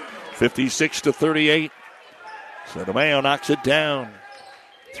Tamayo. 56-38. So Tamayo knocks it down.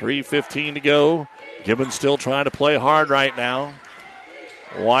 3:15 to go. Gibbon still trying to play hard right now.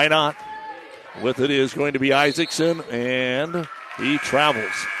 Why not? With it is going to be Isaacson, and he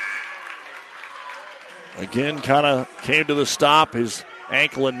travels. Again, kind of came to the stop. His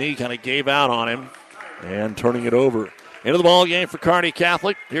ankle and knee kind of gave out on him, and turning it over. Into the ball game for Kearney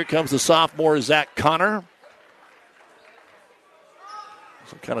Catholic. Here comes the sophomore, Zach Connor.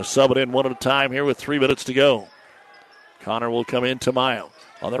 So kind of sub it in one at a time here with 3 minutes to go. Connor will come in. Tamayo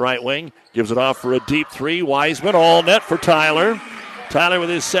on the right wing. Gives it off for a deep three. Wiseman all net for Tyler. Tyler with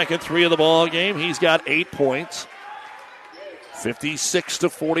his second three of the ball game. He's got 8 points.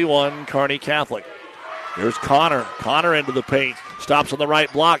 56-41, Kearney Catholic. Here's Connor. Connor into the paint. Stops on the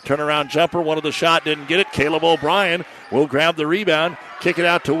right block. Turnaround jumper. One of the shot didn't get it. Caleb O'Brien will grab the rebound. Kick it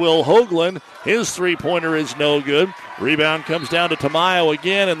out to Will Hoagland. His three-pointer is no good. Rebound comes down to Tamayo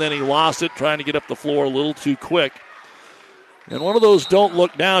again, and then he lost it trying to get up the floor a little too quick. And one of those don't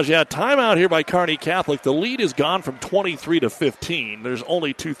look nows. Yeah, timeout here by Kearney Catholic. The lead has gone from 23 to 15. There's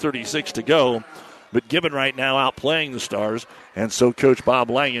only 2:36 to go. But Gibbon right now outplaying the Stars. And so Coach Bob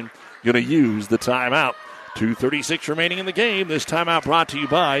Langen going to use the timeout. 2:36 remaining in the game. This timeout brought to you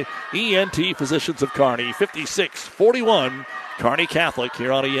by ENT Physicians of Kearney. 56-41. Kearney Catholic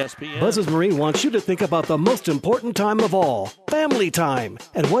here on ESPN. Buzz's Marine wants you to think about the most important time of all, family time.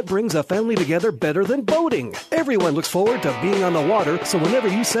 And what brings a family together better than boating? Everyone looks forward to being on the water, so whenever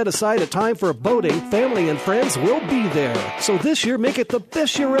you set aside a time for boating, family and friends will be there. So this year, make it the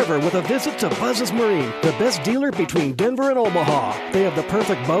best year ever with a visit to Buzz's Marine, the best dealer between Denver and Omaha. They have the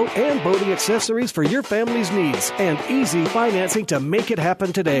perfect boat and boating accessories for your family's needs and easy financing to make it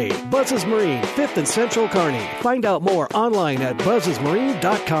happen today. Buzz's Marine, 5th and Central Kearney. Find out more online at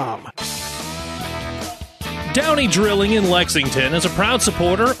buzzesmarine.com. Downey Drilling in Lexington is a proud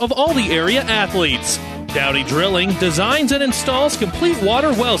supporter of all the area athletes. Downey Drilling designs and installs complete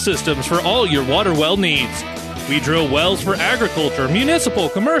water well systems for all your water well needs. We drill wells for agriculture, municipal,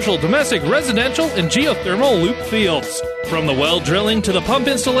 commercial, domestic, residential, and geothermal loop fields. From the well drilling to the pump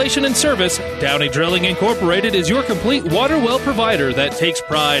installation and service, Downey Drilling Incorporated is your complete water well provider that takes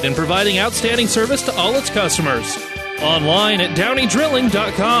pride in providing outstanding service to all its customers. Online at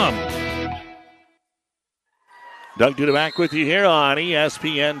downeydrilling.com. Doug Duda back with you here on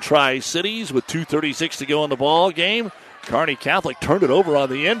ESPN Tri-Cities with 2:36 to go in the ball game. Kearney Catholic turned it over on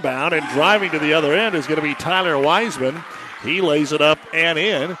the inbound, and driving to the other end is going to be Tyler Wiseman. He lays it up and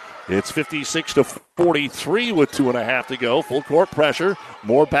in. It's 56-43 with 2.5 to go. Full court pressure.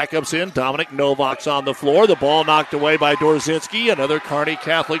 More backups in. Dominic Novak's on the floor. The ball knocked away by Dorzinski. Another Kearney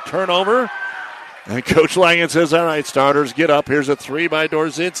Catholic turnover. And Coach Langen says, all right, starters, get up. Here's a three by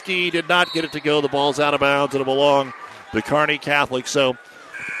Dorzinski. Did not get it to go. The ball's out of bounds. It'll belong to Kearney Catholic. So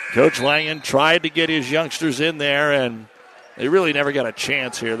Coach Langen tried to get his youngsters in there, and they really never got a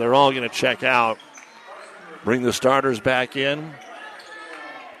chance here. They're all going to check out. Bring the starters back in.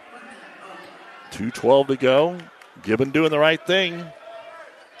 2:12 to go. Gibbon doing the right thing.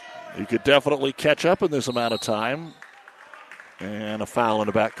 You could definitely catch up in this amount of time. And a foul in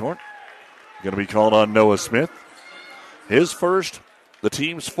the backcourt. Going to be called on Noah Smith. His first, the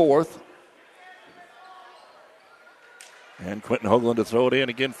team's fourth. And Quentin Hoagland to throw it in.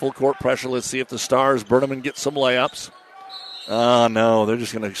 Again, full court pressure. Let's see if the Stars burn them and get some layups. Oh, no, they're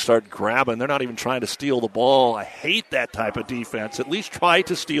just going to start grabbing. They're not even trying to steal the ball. I hate that type of defense. At least try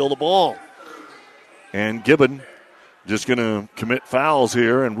to steal the ball. And Gibbon just going to commit fouls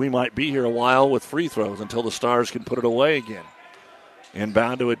here, and we might be here a while with free throws until the Stars can put it away again.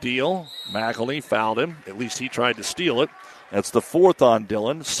 Inbound to a deal. McElney fouled him. At least he tried to steal it. That's the fourth on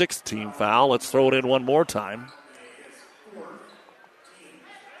Dillon. 6th team foul. Let's throw it in one more time.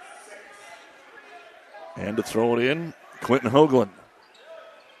 And to throw it in, Quentin Hoagland.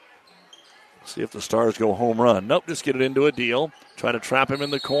 See if the Stars go home run. Nope, just get it into a deal. Try to trap him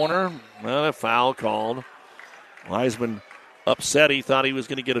in the corner. A foul called. Wiseman upset. He thought he was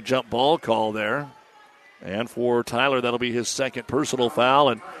going to get a jump ball call there. And for Tyler, that'll be his second personal foul.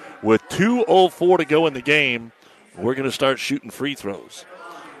 And with 2:04 to go in the game, we're going to start shooting free throws.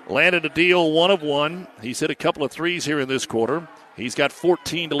 Landed a deal, 1 of 1. He's hit a couple of threes here in this quarter. He's got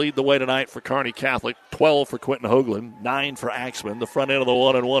 14 to lead the way tonight for Kearney Catholic, 12 for Quentin Hoagland, 9 for Axman. The front end of the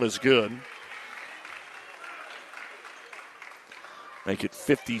 1-and-1 is good. make it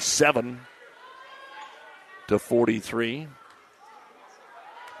 57-43.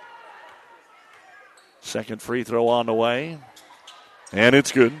 Second free throw on the way. And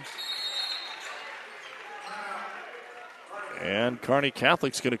it's good. And Kearney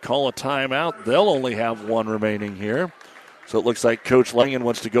Catholic's going to call a timeout. They'll only have one remaining here. So it looks like Coach Langen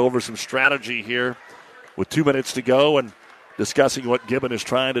wants to go over some strategy here with 2 minutes to go and discussing what Gibbon is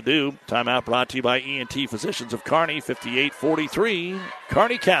trying to do. Timeout brought to you by E&T Physicians of Kearney, 58-43,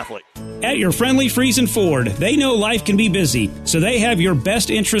 Kearney Catholic. At your friendly Friesen Ford, they know life can be busy, so they have your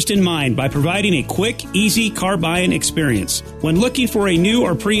best interest in mind by providing a quick, easy car buying experience. When looking for a new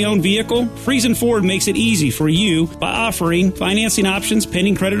or pre-owned vehicle, Friesen Ford makes it easy for you by offering financing options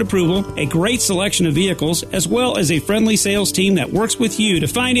pending credit approval, a great selection of vehicles, as well as a friendly sales team that works with you to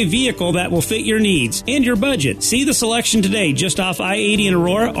find a vehicle that will fit your needs and your budget. See the selection today just off I-80 in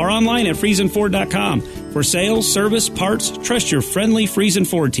Aurora or online at FriesenFord.com. For sales, service, parts, trust your friendly Friesen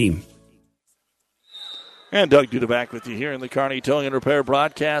Ford team. And Doug Duda back with you here in the Kearney Towing and Repair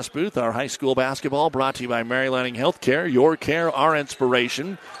broadcast booth. Our high school basketball brought to you by Mary Lanning Healthcare. Your care, our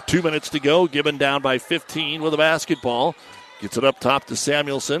inspiration. 2 minutes to go. Gibbon down by 15 with a basketball. Gets it up top to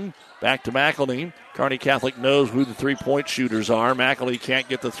Samuelson. Back to McElney. Kearney Catholic knows who the three-point shooters are. McElney can't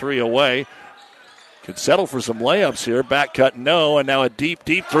get the three away. Could settle for some layups here. Back cut, no. And now a deep,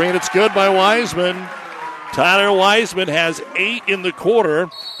 deep three, and it's good by Wiseman. Tyler Wiseman has 8 in the quarter,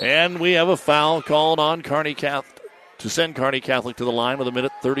 and we have a foul called on Kearney Catholic to send Kearney Catholic to the line with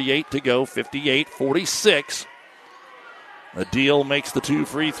 1:38 to go, 58-46. Adil makes the 2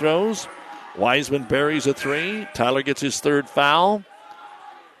 free throws. Wiseman buries a 3. Tyler gets his 3rd foul.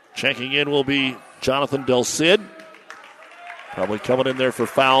 Checking in will be Jonathan Del Cid. Probably coming in there for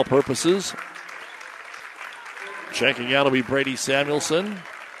foul purposes. Checking out will be Brady Samuelson.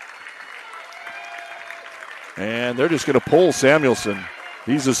 And they're just going to pull Samuelson.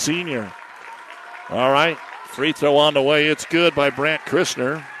 He's a senior. All right. Free throw on the way. It's good by Brant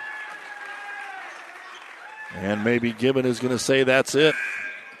Christner. And maybe Gibbon is going to say that's it.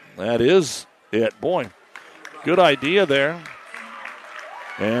 That is it. Boy, good idea there.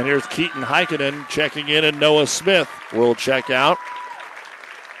 And here's Keaton Heikkinen checking in, and Noah Smith will check out.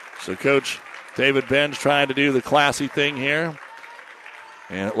 So Coach David Ben's trying to do the classy thing here.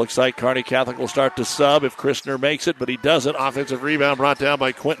 And it looks like Kearney Catholic will start to sub if Christner makes it, but he doesn't. Offensive rebound brought down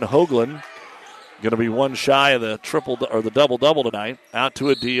by Quentin Hoagland. Going to be one shy of the triple or the double-double tonight. Out to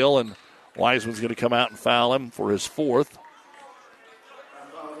Adil, and Wiseman's going to come out and foul him for his 4th.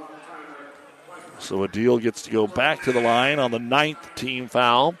 So Adil gets to go back to the line on the 9th team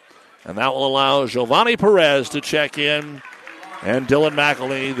foul, and that will allow Giovanni Perez to check in. And Dylan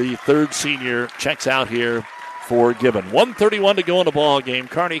McElney, the 3rd senior, checks out here for Gibbon. 1:31 to go in the ball game.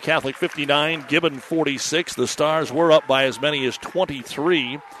 Kearney Catholic 59, Gibbon 46. The Stars were up by as many as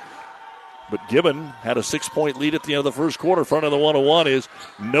 23. But Gibbon had a 6-point lead at the end of the first quarter. Front of the 101 is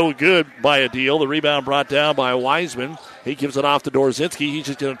no good by Adil. The rebound brought down by Wiseman. He gives it off to Dorzinski. He's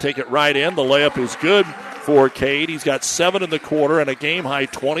just going to take it right in. The layup is good for Cade. He's got 7 in the quarter and a game-high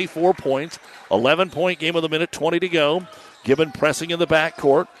 24 points. 11-point game of the minute, 20 to go. Gibbon pressing in the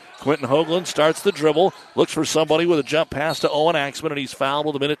backcourt. Quentin Hoagland starts the dribble, looks for somebody with a jump pass to Owen Axman, and he's fouled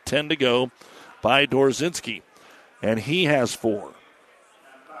with 1:10 to go by Dorzinski. And he has 4.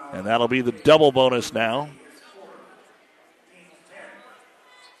 And that'll be the double bonus now.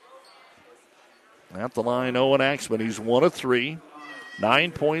 At the line, Owen Axman. He's 1 of 3.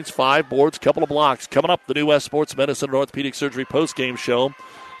 9 points, 5 boards, couple of blocks. Coming up, the New West Sports Medicine and Orthopedic Surgery postgame show.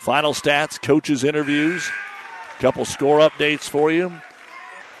 Final stats, coaches' interviews, couple score updates for you.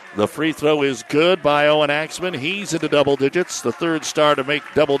 The free throw is good by Owen Axman. He's into double digits, the 3rd star to make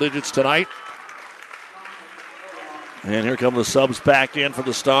double digits tonight. And here come the subs back in for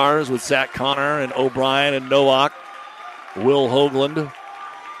the Stars with Zach Connor and O'Brien and Nowak. Will Hoagland.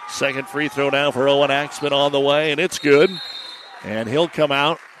 Second free throw now for Owen Axman on the way, and it's good. And he'll come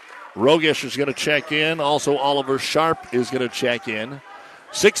out. Rogish is going to check in. Also, Oliver Sharp is going to check in.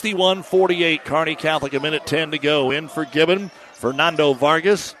 61-48, Kearney Catholic, 1:10 to go. In for Gibbon, Fernando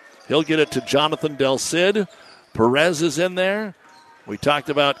Vargas. He'll get it to Jonathan Del Cid. Perez is in there. We talked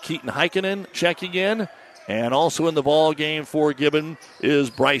about Keaton Heikkinen checking in. And also in the ball game for Gibbon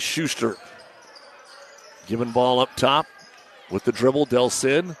is Bryce Schuster. Gibbon ball up top with the dribble. Del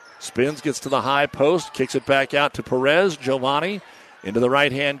Cid spins, gets to the high post, kicks it back out to Perez. Giovanni into the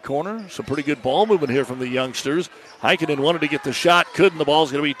right-hand corner. Some pretty good ball movement here from the youngsters. Heikkinen wanted to get the shot, couldn't. The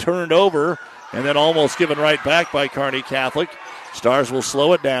ball's going to be turned over and then almost given right back by Kearney Catholic. Stars will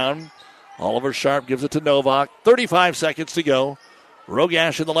slow it down. Oliver Sharp gives it to Novak. 35 seconds to go.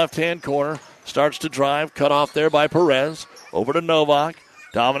 Rogash in the left-hand corner. Starts to drive. Cut off there by Perez. Over to Novak.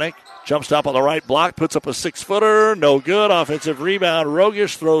 Dominic jump stop on the right block, puts up a 6-footer, no good. Offensive rebound.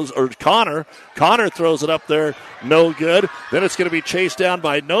 Rogish throws, or Connor throws it up there, no good. Then it's going to be chased down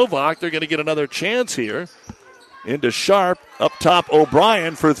by Novak. They're going to get another chance here. Into Sharp, up top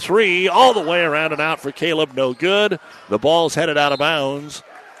O'Brien for 3, all the way around and out for Caleb, no good. The ball's headed out of bounds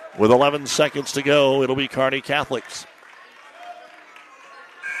with 11 seconds to go. It'll be Kearney Catholics.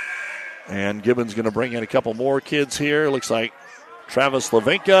 And Gibbon's going to bring in a couple more kids here. Looks like Travis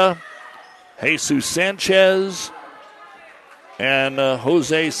Lavinka, Jesus Sanchez, and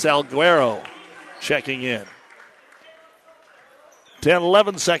Jose Salguero checking in.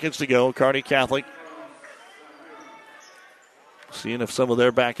 11 seconds to go. Kearney Catholic seeing if some of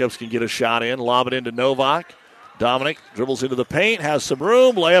their backups can get a shot in. Lob it into Novak. Dominic dribbles into the paint, has some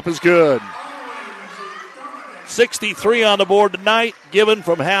room. Layup is good. 63 on the board tonight. Gibbon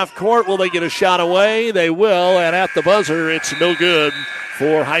from half court. Will they get a shot away? They will, and at the buzzer, it's no good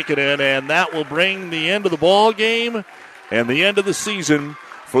for Heikkinen, and that will bring the end of the ball game and the end of the season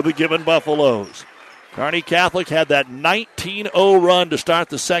for the Gibbon Buffaloes. Kearney Catholic had that 19-0 run to start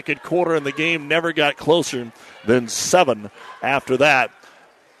the second quarter, and the game never got closer than 7 after that,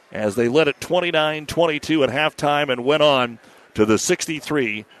 as they led at 29-22 at halftime and went on to the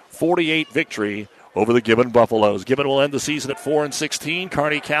 63-48 victory over the Gibbon Buffaloes. Gibbon will end the season at 4-16.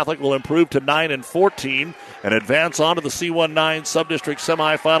 Kearney Catholic will improve to 9-14 and advance on to the C19 Subdistrict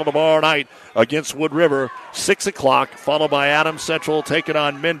semifinal tomorrow night against Wood River, 6 o'clock, followed by Adams Central taking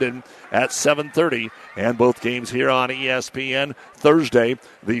on Minden at 7:30. And both games here on ESPN. Thursday,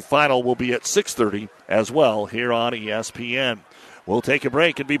 the final will be at 6:30 as well here on ESPN. We'll take a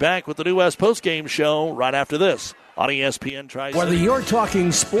break and be back with the New West postgame show right after this on ESPN Tri-City. Whether you're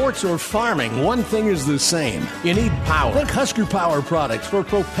talking sports or farming, one thing is the same. You need power. Think Husker Power products for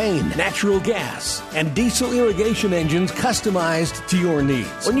propane, natural gas, and diesel irrigation engines customized to your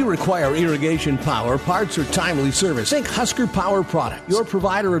needs. When you require irrigation power, parts, or timely service, think Husker Power products, your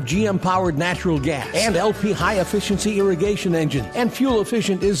provider of GM-powered natural gas and LP high-efficiency irrigation engine and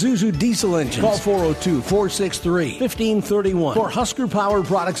fuel-efficient Isuzu diesel engines. Call 402-463-1531 for Husker Power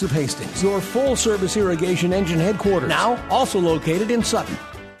products of Hastings, your full-service irrigation engine headquarters. Now, also located in Sutton.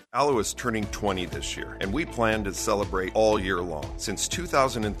 Allo is turning 20 this year, and we plan to celebrate all year long. Since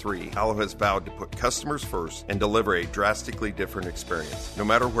 2003, Allo has vowed to put customers first and deliver a drastically different experience. No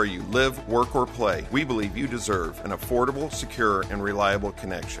matter where you live, work, or play, we believe you deserve an affordable, secure, and reliable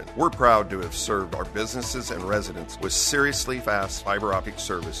connection. We're proud to have served our businesses and residents with seriously fast fiber optic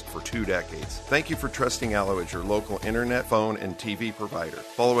service for 2 decades. Thank you for trusting Allo as your local internet, phone, and TV provider.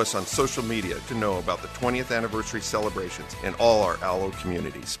 Follow us on social media to know about the 20th anniversary celebrations in all our Allo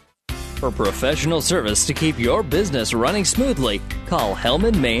communities. For professional service to keep your business running smoothly, call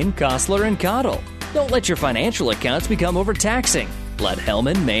Hellman, Maine, Kostler & Cottle. Don't let your financial accounts become overtaxing. Let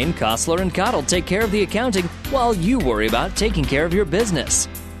Hellman, Maine, Kostler & Cottle take care of the accounting while you worry about taking care of your business.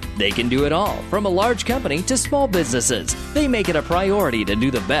 They can do it all, from a large company to small businesses. They make it a priority to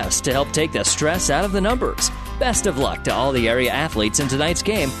do the best to help take the stress out of the numbers. Best of luck to all the area athletes in tonight's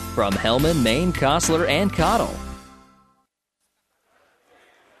game from Hellman, Maine, Kostler & Cottle.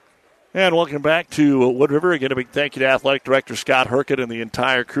 And welcome back to Wood River. Again, a big thank you to Athletic Director Scott Herkett and the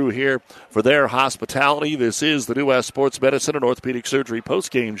entire crew here for their hospitality. This is the New West Sports Medicine and Orthopedic Surgery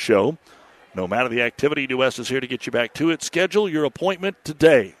postgame show. No matter the activity, New West is here to get you back to it. Schedule your appointment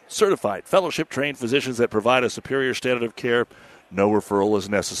today. Certified, fellowship-trained physicians that provide a superior standard of care. No referral is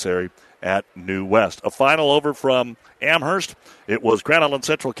necessary at New West. A final over from Amherst. It was Grand Island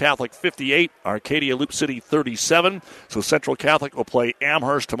Central Catholic 58, Arcadia Loop City 37. So Central Catholic will play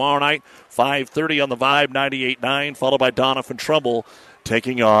Amherst tomorrow night, 5:30 on the Vibe 98.9, followed by Doniphan Trumbull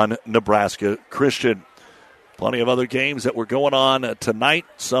taking on Nebraska Christian. Plenty of other games that were going on tonight,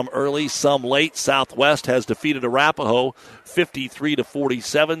 some early, some late. Southwest has defeated Arapahoe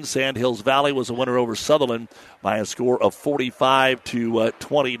 53-47. Sandhills Valley was a winner over Sutherland by a score of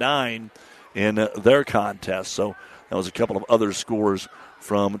 45-29 in their contest. So that was a couple of other scores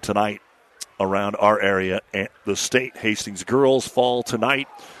from tonight around our area and the state. Hastings girls fall tonight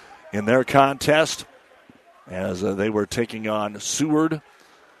in their contest as they were taking on Seward.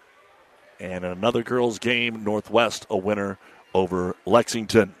 And another girls' game, Northwest, a winner over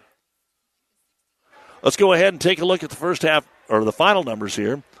Lexington. Let's go ahead and take a look at the first half, or the final numbers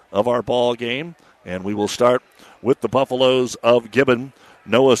here of our ball game. And we will start with the Buffaloes of Gibbon.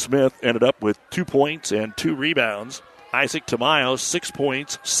 Noah Smith ended up with 2 points and 2 rebounds. Isaac Tamayo, 6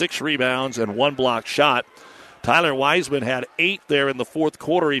 points, 6 rebounds, and 1 block shot. Tyler Wiseman had 8 there in the fourth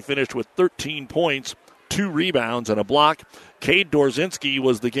quarter. He finished with 13 points, 2 rebounds, and a block. Cade Dorzinski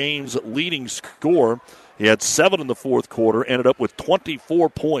was the game's leading scorer. He had 7 in the fourth quarter, ended up with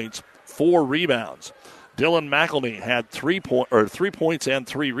 24 points, 4 rebounds. Dylan McElney had 3 points and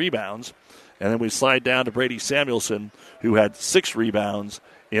 3 rebounds. And then we slide down to Brady Samuelson, who had 6 rebounds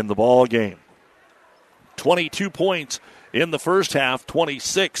in the ball game. 22 points in the first half,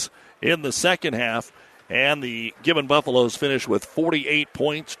 26 in the second half. And the Gibbon Buffaloes finished with 48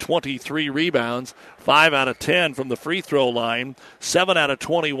 points, 23 rebounds, 5 out of 10 from the free throw line, 7 out of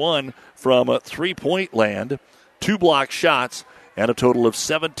 21 from a three-point land, 2 blocked shots, and a total of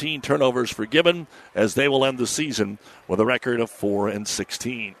 17 turnovers for Gibbon, as they will end the season with a record of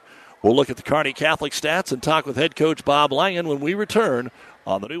 4-16. We'll look at the Kearney Catholic stats and talk with head coach Bob Langen when we return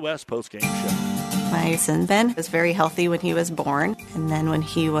on the New West postgame show. My son Ben was very healthy when he was born, and then when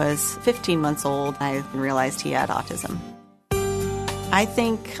he was 15 months old, I realized he had autism. I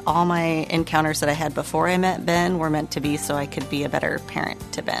think all my encounters that I had before I met Ben were meant to be so I could be a better parent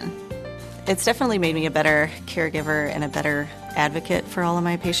to Ben. It's definitely made me a better caregiver and a better advocate for all of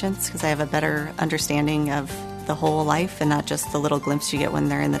my patients because I have a better understanding of the whole life and not just the little glimpse you get when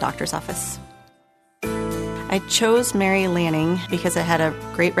they're in the doctor's office. I chose Mary Lanning because it had a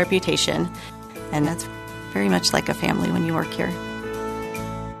great reputation, and that's very much like a family when you work here.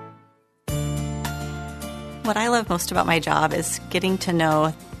 What I love most about my job is getting to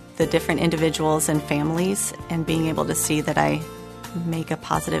know the different individuals and families and being able to see that I make a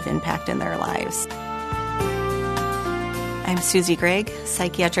positive impact in their lives. I'm Susie Gregg,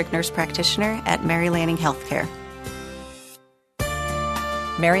 psychiatric nurse practitioner at Mary Lanning Healthcare.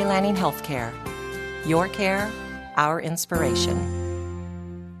 Mary Lanning Healthcare. Your care, our inspiration.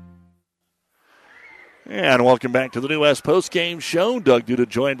 And welcome back to the New West postgame show. Doug Duda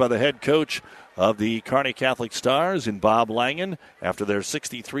joined by the head coach of the Kearney Catholic Stars in Bob Langen after their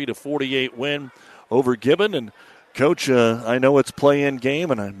 63-48 win over Gibbon. And Coach, I know it's play-in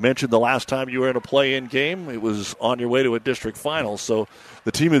game, and I mentioned the last time you were in a play-in game, it was on your way to a district final. So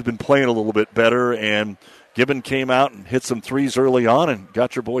the team has been playing a little bit better, and Gibbon came out and hit some threes early on and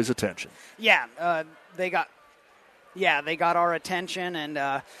got your boys' attention. Yeah, they got our attention,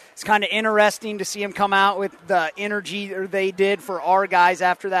 and it's kind of interesting to see them come out with the energy they did for our guys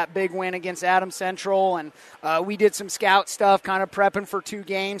after that big win against Adams Central. And we did some scout stuff, kind of prepping for 2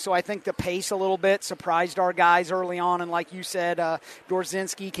 games, so I think the pace a little bit surprised our guys early on. And like you said,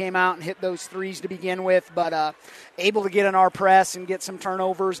 Dorzinski came out and hit those threes to begin with, but able to get in our press and get some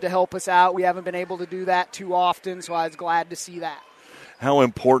turnovers to help us out. We haven't been able to do that too often, so I was glad to see that. How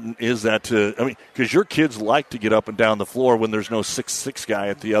important is that because your kids like to get up and down the floor when there's no 6'6" guy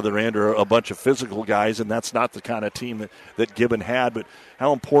at the other end or a bunch of physical guys, and that's not the kind of team that Gibbon had. But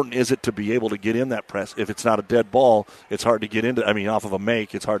how important is it to be able to get in that press? If it's not a dead ball, it's hard to get into off of a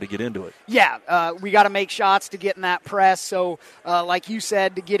make, it's hard to get into it. Yeah, we got to make shots to get in that press. So, like you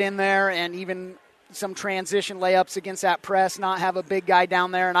said, to get in there and even some transition layups against that press, not have a big guy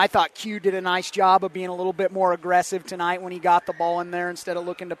down there. And I thought Q did a nice job of being a little bit more aggressive tonight when he got the ball in there instead of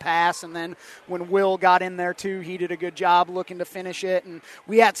looking to pass. And then when Will got in there too, he did a good job looking to finish it. And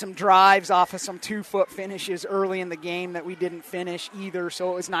we had some drives off of some 2-foot finishes early in the game that we didn't finish either.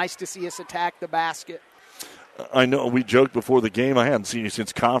 So it was nice to see us attack the basket. I know we joked before the game, I hadn't seen you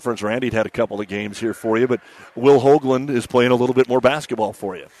since conference. Randy'd had a couple of games here for you, but Will Hoagland is playing a little bit more basketball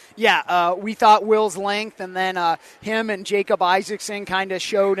for you. Yeah, we thought Will's length, and then him and Jacob Isaacson kind of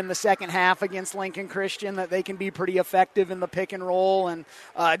showed in the second half against Lincoln Christian that they can be pretty effective in the pick and roll, and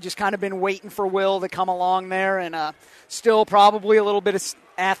just kind of been waiting for Will to come along there, and still probably a little bit of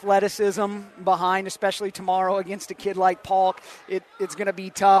athleticism behind, especially tomorrow against a kid like Paul. It's going to be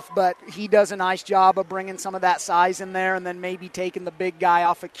tough, but he does a nice job of bringing some of that size in there and then maybe taking the big guy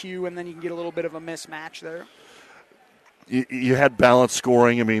off of Q, and then you can get a little bit of a mismatch there. You had balanced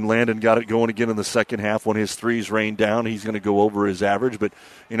scoring. I mean, Landon got it going again in the second half when his threes rained down. He's going to go over his average, but,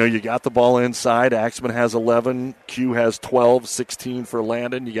 you got the ball inside. Axman has 11. Q has 12, 16 for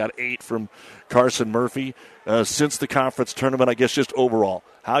Landon. You got 8 from Carson Murphy. Since the conference tournament, I guess just overall,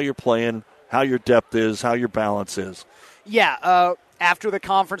 how you're playing, how your depth is, how your balance is. Yeah, after the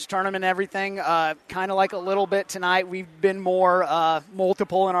conference tournament and everything, kind of like a little bit tonight, we've been more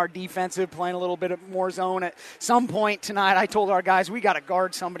multiple in our defensive, playing a little bit more zone. At some point tonight, I told our guys, we got to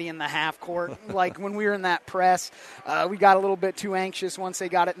guard somebody in the half court. Like when we were in that press, we got a little bit too anxious once they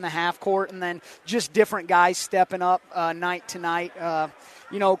got it in the half court, and then just different guys stepping up night to night.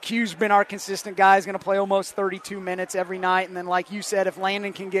 Q's been our consistent guy. He's going to play almost 32 minutes every night. And then, like you said, if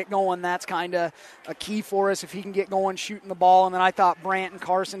Landon can get going, that's kind of a key for us, if he can get going shooting the ball. And then I thought Brant and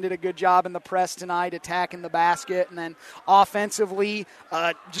Carson did a good job in the press tonight, attacking the basket. And then offensively,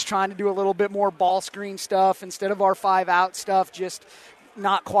 just trying to do a little bit more ball screen stuff instead of our 5-out stuff, just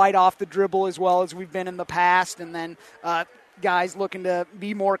not quite off the dribble as well as we've been in the past, and then guys looking to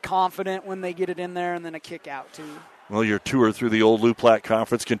be more confident when they get it in there, and then a kick out too. Well, your tour through the old Lou Platte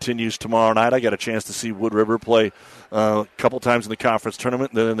Conference continues tomorrow night. I got a chance to see Wood River play a couple times in the conference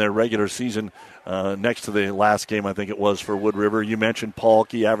tournament, then in their regular season next to the last game, I think it was, for Wood River. You mentioned Paul,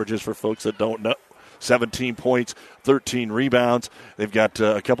 key averages for folks that don't know. 17 points, 13 rebounds. They've got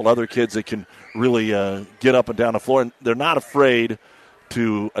a couple other kids that can really get up and down the floor, and they're not afraid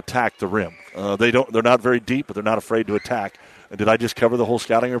to attack the rim. They're not very deep, but they're not afraid to attack. Did I just cover the whole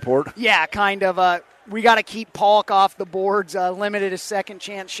scouting report? Yeah, kind of. We got to keep Polk off the boards, limit his second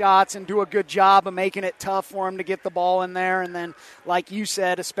chance shots, and do a good job of making it tough for him to get the ball in there. And then, like you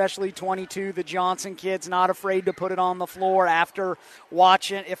said, especially 22, the Johnson kid's not afraid to put it on the floor after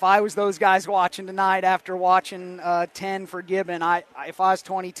watching. If I was those guys watching tonight after watching 10 for Gibbon, if I was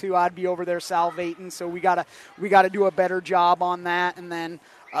 22, I'd be over there salivating. So we gotta do a better job on that. And then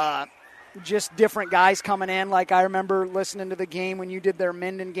just different guys coming in. Like I remember listening to the game when you did their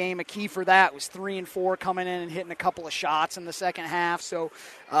Minden game. A key for that was 3 and 4 coming in and hitting a couple of shots in the second half. So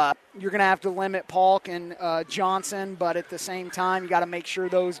you're going to have to limit Polk and Johnson, but at the same time, you got to make sure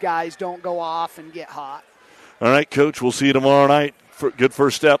those guys don't go off and get hot. All right, Coach, we'll see you tomorrow night. Good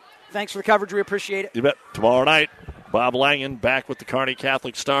first step. Thanks for the coverage. We appreciate it. You bet. Tomorrow night, Bob Langen back with the Kearney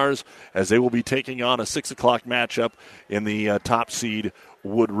Catholic Stars as they will be taking on a 6 o'clock matchup in the top seed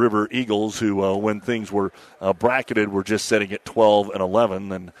Wood River Eagles, who, when things were bracketed, were just sitting at 12 and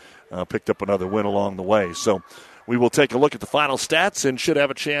 11 and picked up another win along the way. So we will take a look at the final stats and should have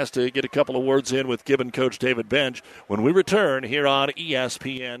a chance to get a couple of words in with Gibbon coach David Bench when we return here on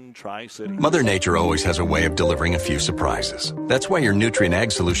ESPN Tri-City. Mother Nature always has a way of delivering a few surprises. That's why your Nutrien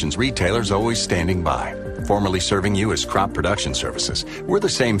Ag Solutions retailer is always standing by. Formerly serving you as Crop Production Services, we're the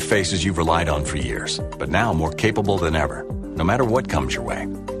same faces you've relied on for years, but now more capable than ever, no matter what comes your way.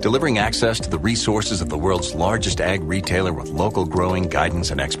 Delivering access to the resources of the world's largest ag retailer with local growing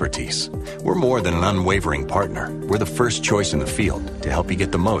guidance and expertise. We're more than an unwavering partner. We're the first choice in the field to help you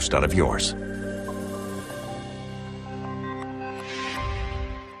get the most out of yours.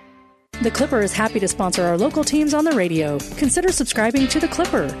 The Clipper is happy to sponsor our local teams on the radio. Consider subscribing to The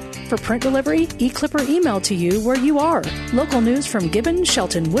Clipper. For print delivery, eClipper emailed to you where you are. Local news from Gibbon,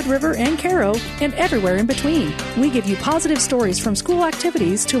 Shelton, Wood River, and Caro, and everywhere in between. We give you positive stories from school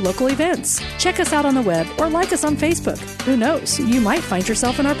activities to local events. Check us out on the web or like us on Facebook. Who knows, you might find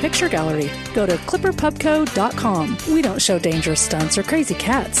yourself in our picture gallery. Go to clipperpubco.com. We don't show dangerous stunts or crazy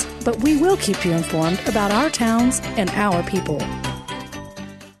cats, but we will keep you informed about our towns and our people.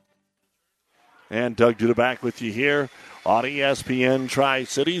 And Doug Duda back with you here on ESPN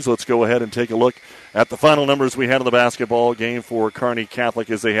Tri-Cities. Let's go ahead and take a look at the final numbers we had in the basketball game for Kearney Catholic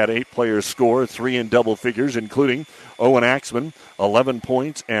as they had 8 players score, 3 in double figures, including Owen Axman, 11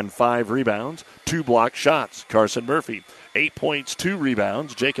 points and 5 rebounds, 2 blocked shots. Carson Murphy, 8 points, 2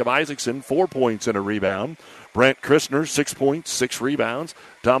 rebounds. Jacob Isaacson, 4 points and a rebound. Brent Christner, 6 points, 6 rebounds.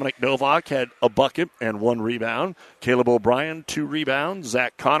 Dominic Novak had a bucket and 1 rebound. Caleb O'Brien, 2 rebounds.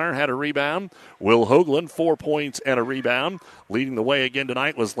 Zach Connor had a rebound. Will Hoagland, 4 points and a rebound. Leading the way again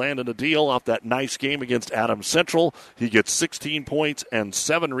tonight was Landon Adil off that nice game against Adams Central. He gets 16 points and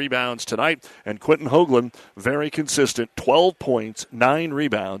 7 rebounds tonight. And Quentin Hoagland, very consistent, 12 points, 9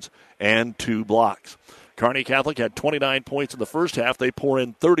 rebounds, and 2 blocks. Kearney Catholic had 29 points in the first half. They pour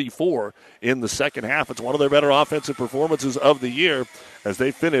in 34 in the second half. It's one of their better offensive performances of the year as they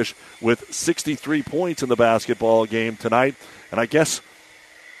finish with 63 points in the basketball game tonight. And I guess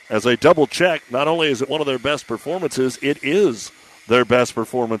as I double check, not only is it one of their best performances, it is their best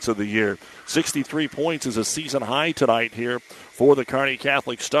performance of the year. 63 points is a season high tonight here for the Kearney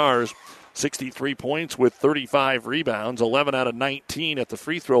Catholic Stars. 63 points with 35 rebounds, 11 out of 19 at the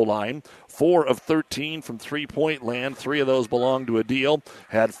free throw line, 4 of 13 from three-point land. 3 of those belonged to Adil.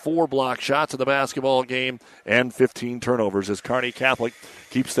 Had 4 block shots in the basketball game and 15 turnovers as Kearney Catholic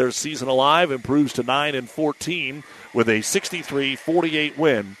keeps their season alive, improves to 9-14 with a 63-48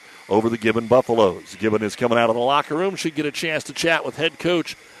 win over the Gibbon Buffaloes. Gibbon is coming out of the locker room. Should get a chance to chat with head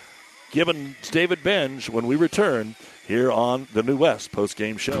coach Gibbon's David Benj when we return here on the New West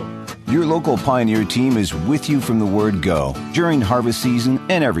postgame show. Your local Pioneer team is with you from the word go during harvest season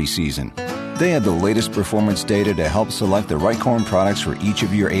and every season. They have the latest performance data to help select the right corn products for each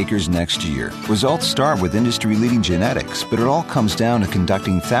of your acres next year. Results start with industry-leading genetics, but it all comes down to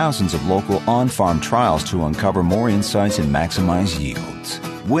conducting thousands of local on-farm trials to uncover more insights and maximize yields.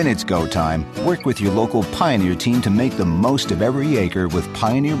 When it's go time, work with your local Pioneer team to make the most of every acre with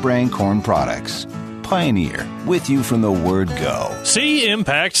Pioneer brand corn products. Pioneer, with you from the word go. See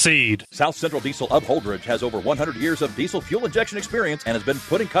Impact Seed. South Central Diesel of Holdridge has over 100 years of diesel fuel injection experience and has been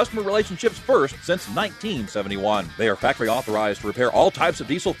putting customer relationships first since 1971. They are factory authorized to repair all types of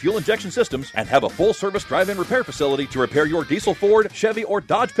diesel fuel injection systems and have a full-service drive-in repair facility to repair your diesel Ford, Chevy, or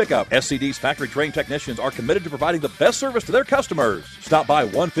Dodge pickup. SCD's factory-trained technicians are committed to providing the best service to their customers. Stop by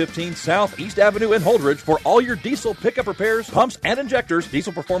 115 South East Avenue in Holdridge for all your diesel pickup repairs, pumps and injectors,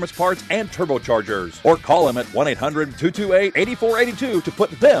 diesel performance parts, and turbochargers. Or call them at 1-800-228-8482 to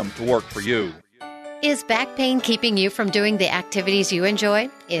put them to work for you. Is back pain keeping you from doing the activities you enjoy?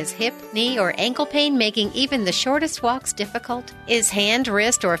 Is hip, knee, or ankle pain making even the shortest walks difficult? Is hand,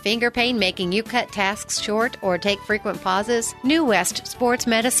 wrist, or finger pain making you cut tasks short or take frequent pauses? New West Sports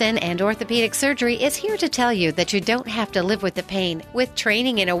Medicine and Orthopedic Surgery is here to tell you that you don't have to live with the pain. With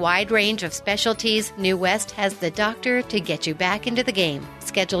training in a wide range of specialties, New West has the doctor to get you back into the game.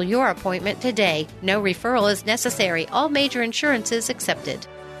 Schedule your appointment today. No referral is necessary. All major insurances accepted.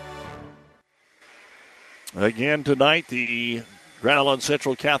 Again tonight, the Grand Island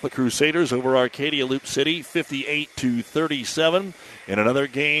Central Catholic Crusaders over Arcadia Loop City, 58-37. In another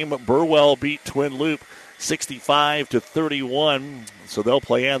game, Burwell beat Twin Loop 65-31. So they'll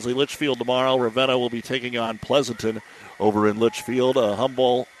play Ansley Litchfield tomorrow. Ravenna will be taking on Pleasanton over in Litchfield.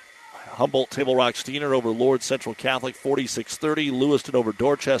 Humboldt Table Rock Steiner over Lord Central Catholic 46-30. Lewiston over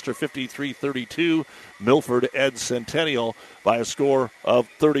Dorchester 53-32. Milford Ed Centennial by a score of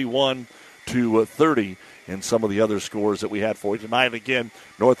 31-30. And some of the other scores that we had for you tonight. Again,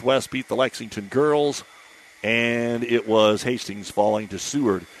 Northwest beat the Lexington girls, and it was Hastings falling to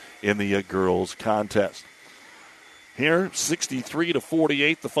Seward in the girls contest. Here,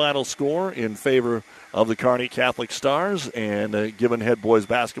 63-48, the final score in favor of the Kearney Catholic Stars. And Gibbon head boys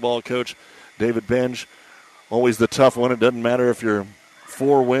basketball coach David Benge, always the tough one. It doesn't matter if you're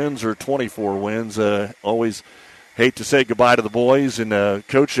 4 wins or 24 wins. Always hate to say goodbye to the boys. And,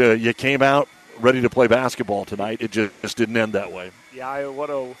 Coach, you came out ready to play basketball tonight. It just didn't end that way. Yeah,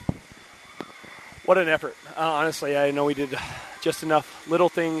 what an effort. Honestly, I know we did just enough little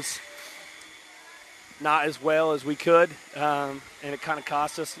things, not as well as we could, and it kind of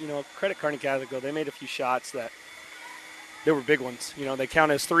cost us. Credit Kearney Catholic, though. They made a few shots that they were big ones. They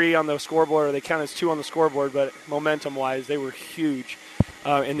count as 3 on the scoreboard, or they count as 2 on the scoreboard, but momentum-wise, they were huge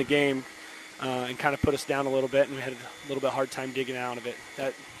in the game. And kind of put us down a little bit, and we had a little bit hard time digging out of it.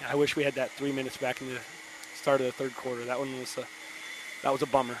 I wish we had that 3 minutes back in the start of the third quarter. That was a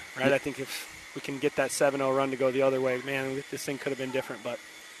bummer, right? Yeah. I think if we can get that 7-0 run to go the other way, man, this thing could have been different. But,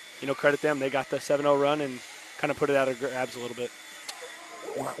 credit them. They got the 7-0 run and kind of put it out of grabs a little bit.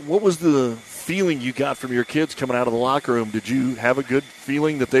 What was the feeling you got from your kids coming out of the locker room? Did you have a good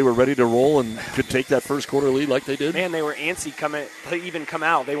feeling that they were ready to roll and could take that first quarter lead like they did? Man, they were antsy to even come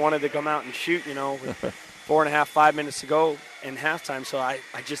out. They wanted to come out and shoot, with 4.5, 5 minutes to go in halftime. So I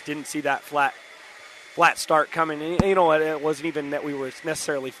just didn't see that flat start coming. And it wasn't even that we were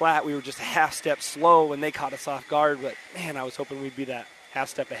necessarily flat. We were just a half step slow, and they caught us off guard. But, man, I was hoping we'd be that half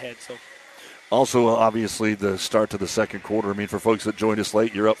step ahead. So. Also, obviously, the start to the second quarter. For folks that joined us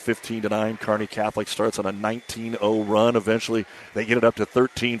late, you're up 15-9. Kearney Catholic starts on a 19-0 run. Eventually, they get it up to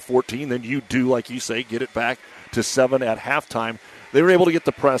 13-14. Then you do, like you say, get it back to 7 at halftime. They were able to get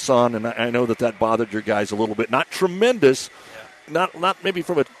the press on, and I know that bothered your guys a little bit. Not tremendous, not maybe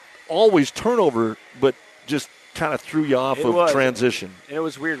from an always turnover, but just kind of threw you off of transition. It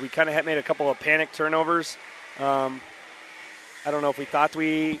was weird. We kind of had made a couple of panic turnovers. I don't know if we thought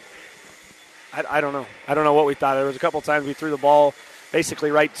I don't know. I don't know what we thought. There was a couple of times we threw the ball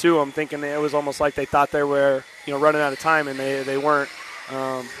basically right to them, thinking it was almost like they thought they were, running out of time, and they weren't.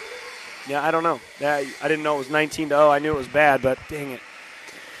 I don't know. I didn't know it was 19-0. I knew it was bad, but dang it.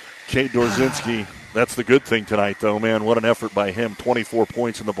 Kate Dorzinski, that's the good thing tonight, though, man. What an effort by him. 24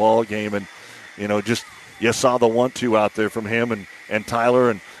 points in the ball game, and just you saw the 1-2 out there from him and Tyler,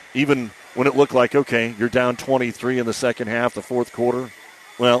 and even when it looked like, okay, you're down 23 in the second half, the fourth quarter.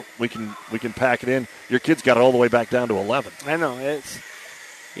 Well, we can pack it in. Your kids got it all the way back down to 11. I know. It's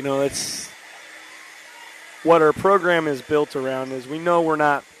what our program is built around is we know we're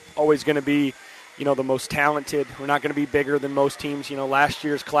not always going to be, the most talented. We're not going to be bigger than most teams. Last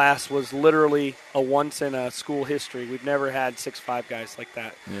year's class was literally a once in a school history. We've never had 6'5" guys like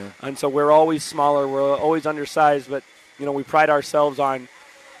that. Yeah. And so we're always smaller. We're always undersized, but, we pride ourselves on,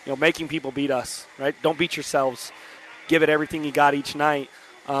 making people beat us, right? Don't beat yourselves. Give it everything you got each night.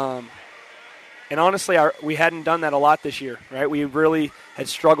 And honestly, we hadn't done that a lot this year, right? We really had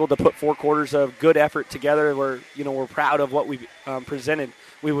struggled to put 4 quarters of good effort together. We're proud of what we presented.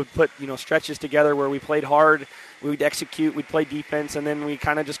 We would put, stretches together where we played hard, we would execute, we'd play defense, and then we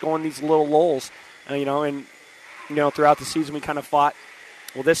kind of just go in these little lulls, and throughout the season we kind of fought,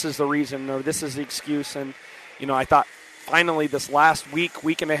 well, this is the reason or this is the excuse. And, I thought finally this last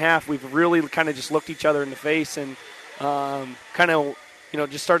week and a half, we've really kind of just looked each other in the face and kind of,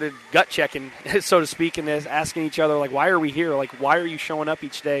 just started gut checking, so to speak, and asking each other, like, why are we here? Like, why are you showing up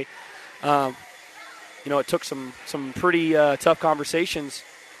each day? It took some pretty tough conversations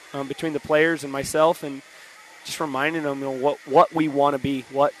between the players and myself, and just reminding them, what we want to be,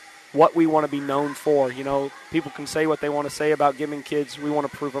 what we want to be known for. People can say what they want to say about Gibbon kids. We want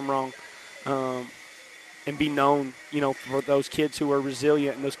to prove them wrong, and be known, for those kids who are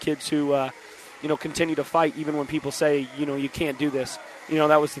resilient and those kids who, continue to fight even when people say, you can't do this.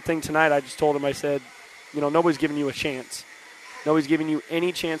 That was the thing tonight. I just told them, I said, nobody's giving you a chance. Nobody's giving you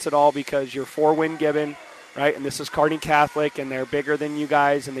any chance at all because you're 4-win Gibbon, right? And this is Kearney Catholic, and they're bigger than you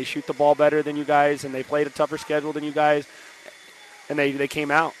guys, and they shoot the ball better than you guys, and they played a tougher schedule than you guys. And they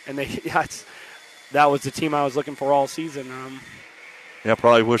came out, and that was the team I was looking for all season.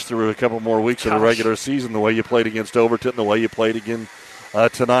 Probably wish there were a couple more weeks of the regular season, the way you played against Overton, the way you played again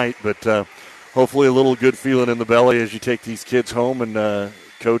tonight. But hopefully a little good feeling in the belly as you take these kids home. And,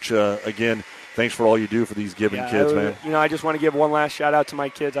 Coach, again, thanks for all you do for these Gibbon kids, man. I just want to give one last shout-out to my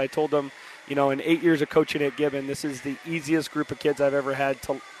kids. I told them, in 8 years of coaching at Gibbon, this is the easiest group of kids I've ever had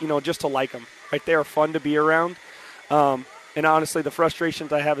to, just to like them. Right? They are fun to be around. And honestly, the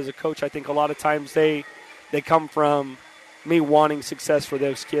frustrations I have as a coach, I think a lot of times they come from me wanting success for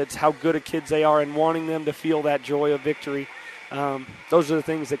those kids, how good of kids they are, and wanting them to feel that joy of victory. Those are the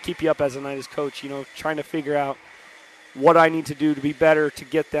things that keep you up as a night as coach, trying to figure out what I need to do to be better to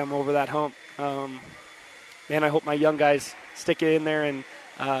get them over that hump. I hope my young guys stick it in there and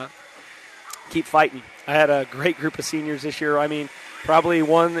keep fighting. I had a great group of seniors this year. I mean, probably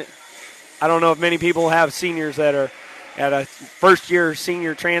one, I don't know if many people have seniors that are at a first-year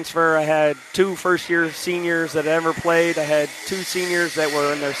senior transfer. I had 2 first-year seniors that ever played. I had 2 seniors that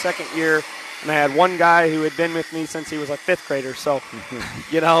were in their second year, and I had one guy who had been with me since he was a 5th grader. So,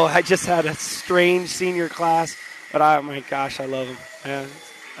 I just had a strange senior class, but oh my gosh, I love them.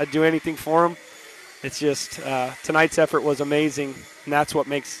 I'd do anything for them. It's just tonight's effort was amazing, and that's what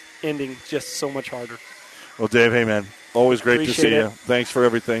makes ending just so much harder. Well, Dave, hey, man, always great to see you. Thanks for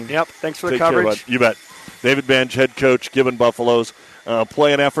everything. Yep, thanks for the coverage. You bet. David Bench, head coach, Gibbon Buffaloes,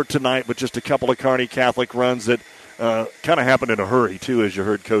 play an effort tonight, but just a couple of Kearney Catholic runs that kind of happened in a hurry, too, as you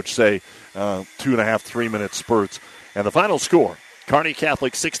heard Coach say, 2.5, 3-minute spurts. And the final score, Kearney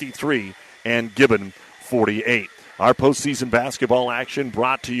Catholic 63 and Gibbon 48. Our postseason basketball action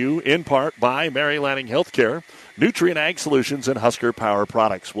brought to you in part by Mary Lanning Healthcare, Nutrient Ag Solutions, and Husker Power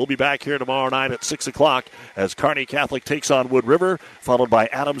Products. We'll be back here tomorrow night at 6 o'clock as Kearney Catholic takes on Wood River, followed by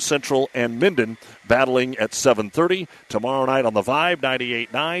Adams Central and Minden battling at 7:30. Tomorrow night on the Vibe,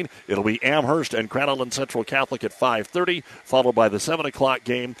 98.9, it'll be Amherst and Cradoline Central Catholic at 5:30, followed by the 7 o'clock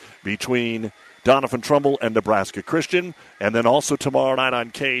game between Donovan Trumbull and Nebraska Christian. And then also tomorrow night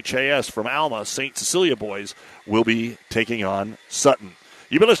on KHAS from Alma, St. Cecilia boys will be taking on Sutton.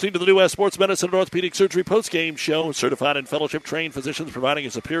 You've been listening to the New West Sports Medicine and Orthopedic Surgery postgame show. Certified and fellowship-trained physicians providing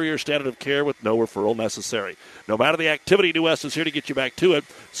a superior standard of care with no referral necessary. No matter the activity, New West is here to get you back to it.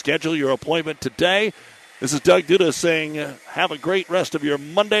 Schedule your appointment today. This is Doug Duda saying have a great rest of your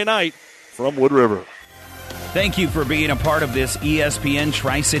Monday night from Wood River. Thank you for being a part of this ESPN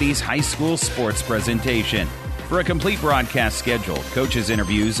Tri-Cities High School sports presentation. For a complete broadcast schedule, coaches'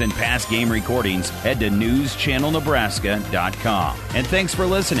 interviews, and past game recordings, head to newschannelnebraska.com. And thanks for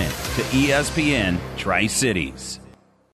listening to ESPN Tri-Cities.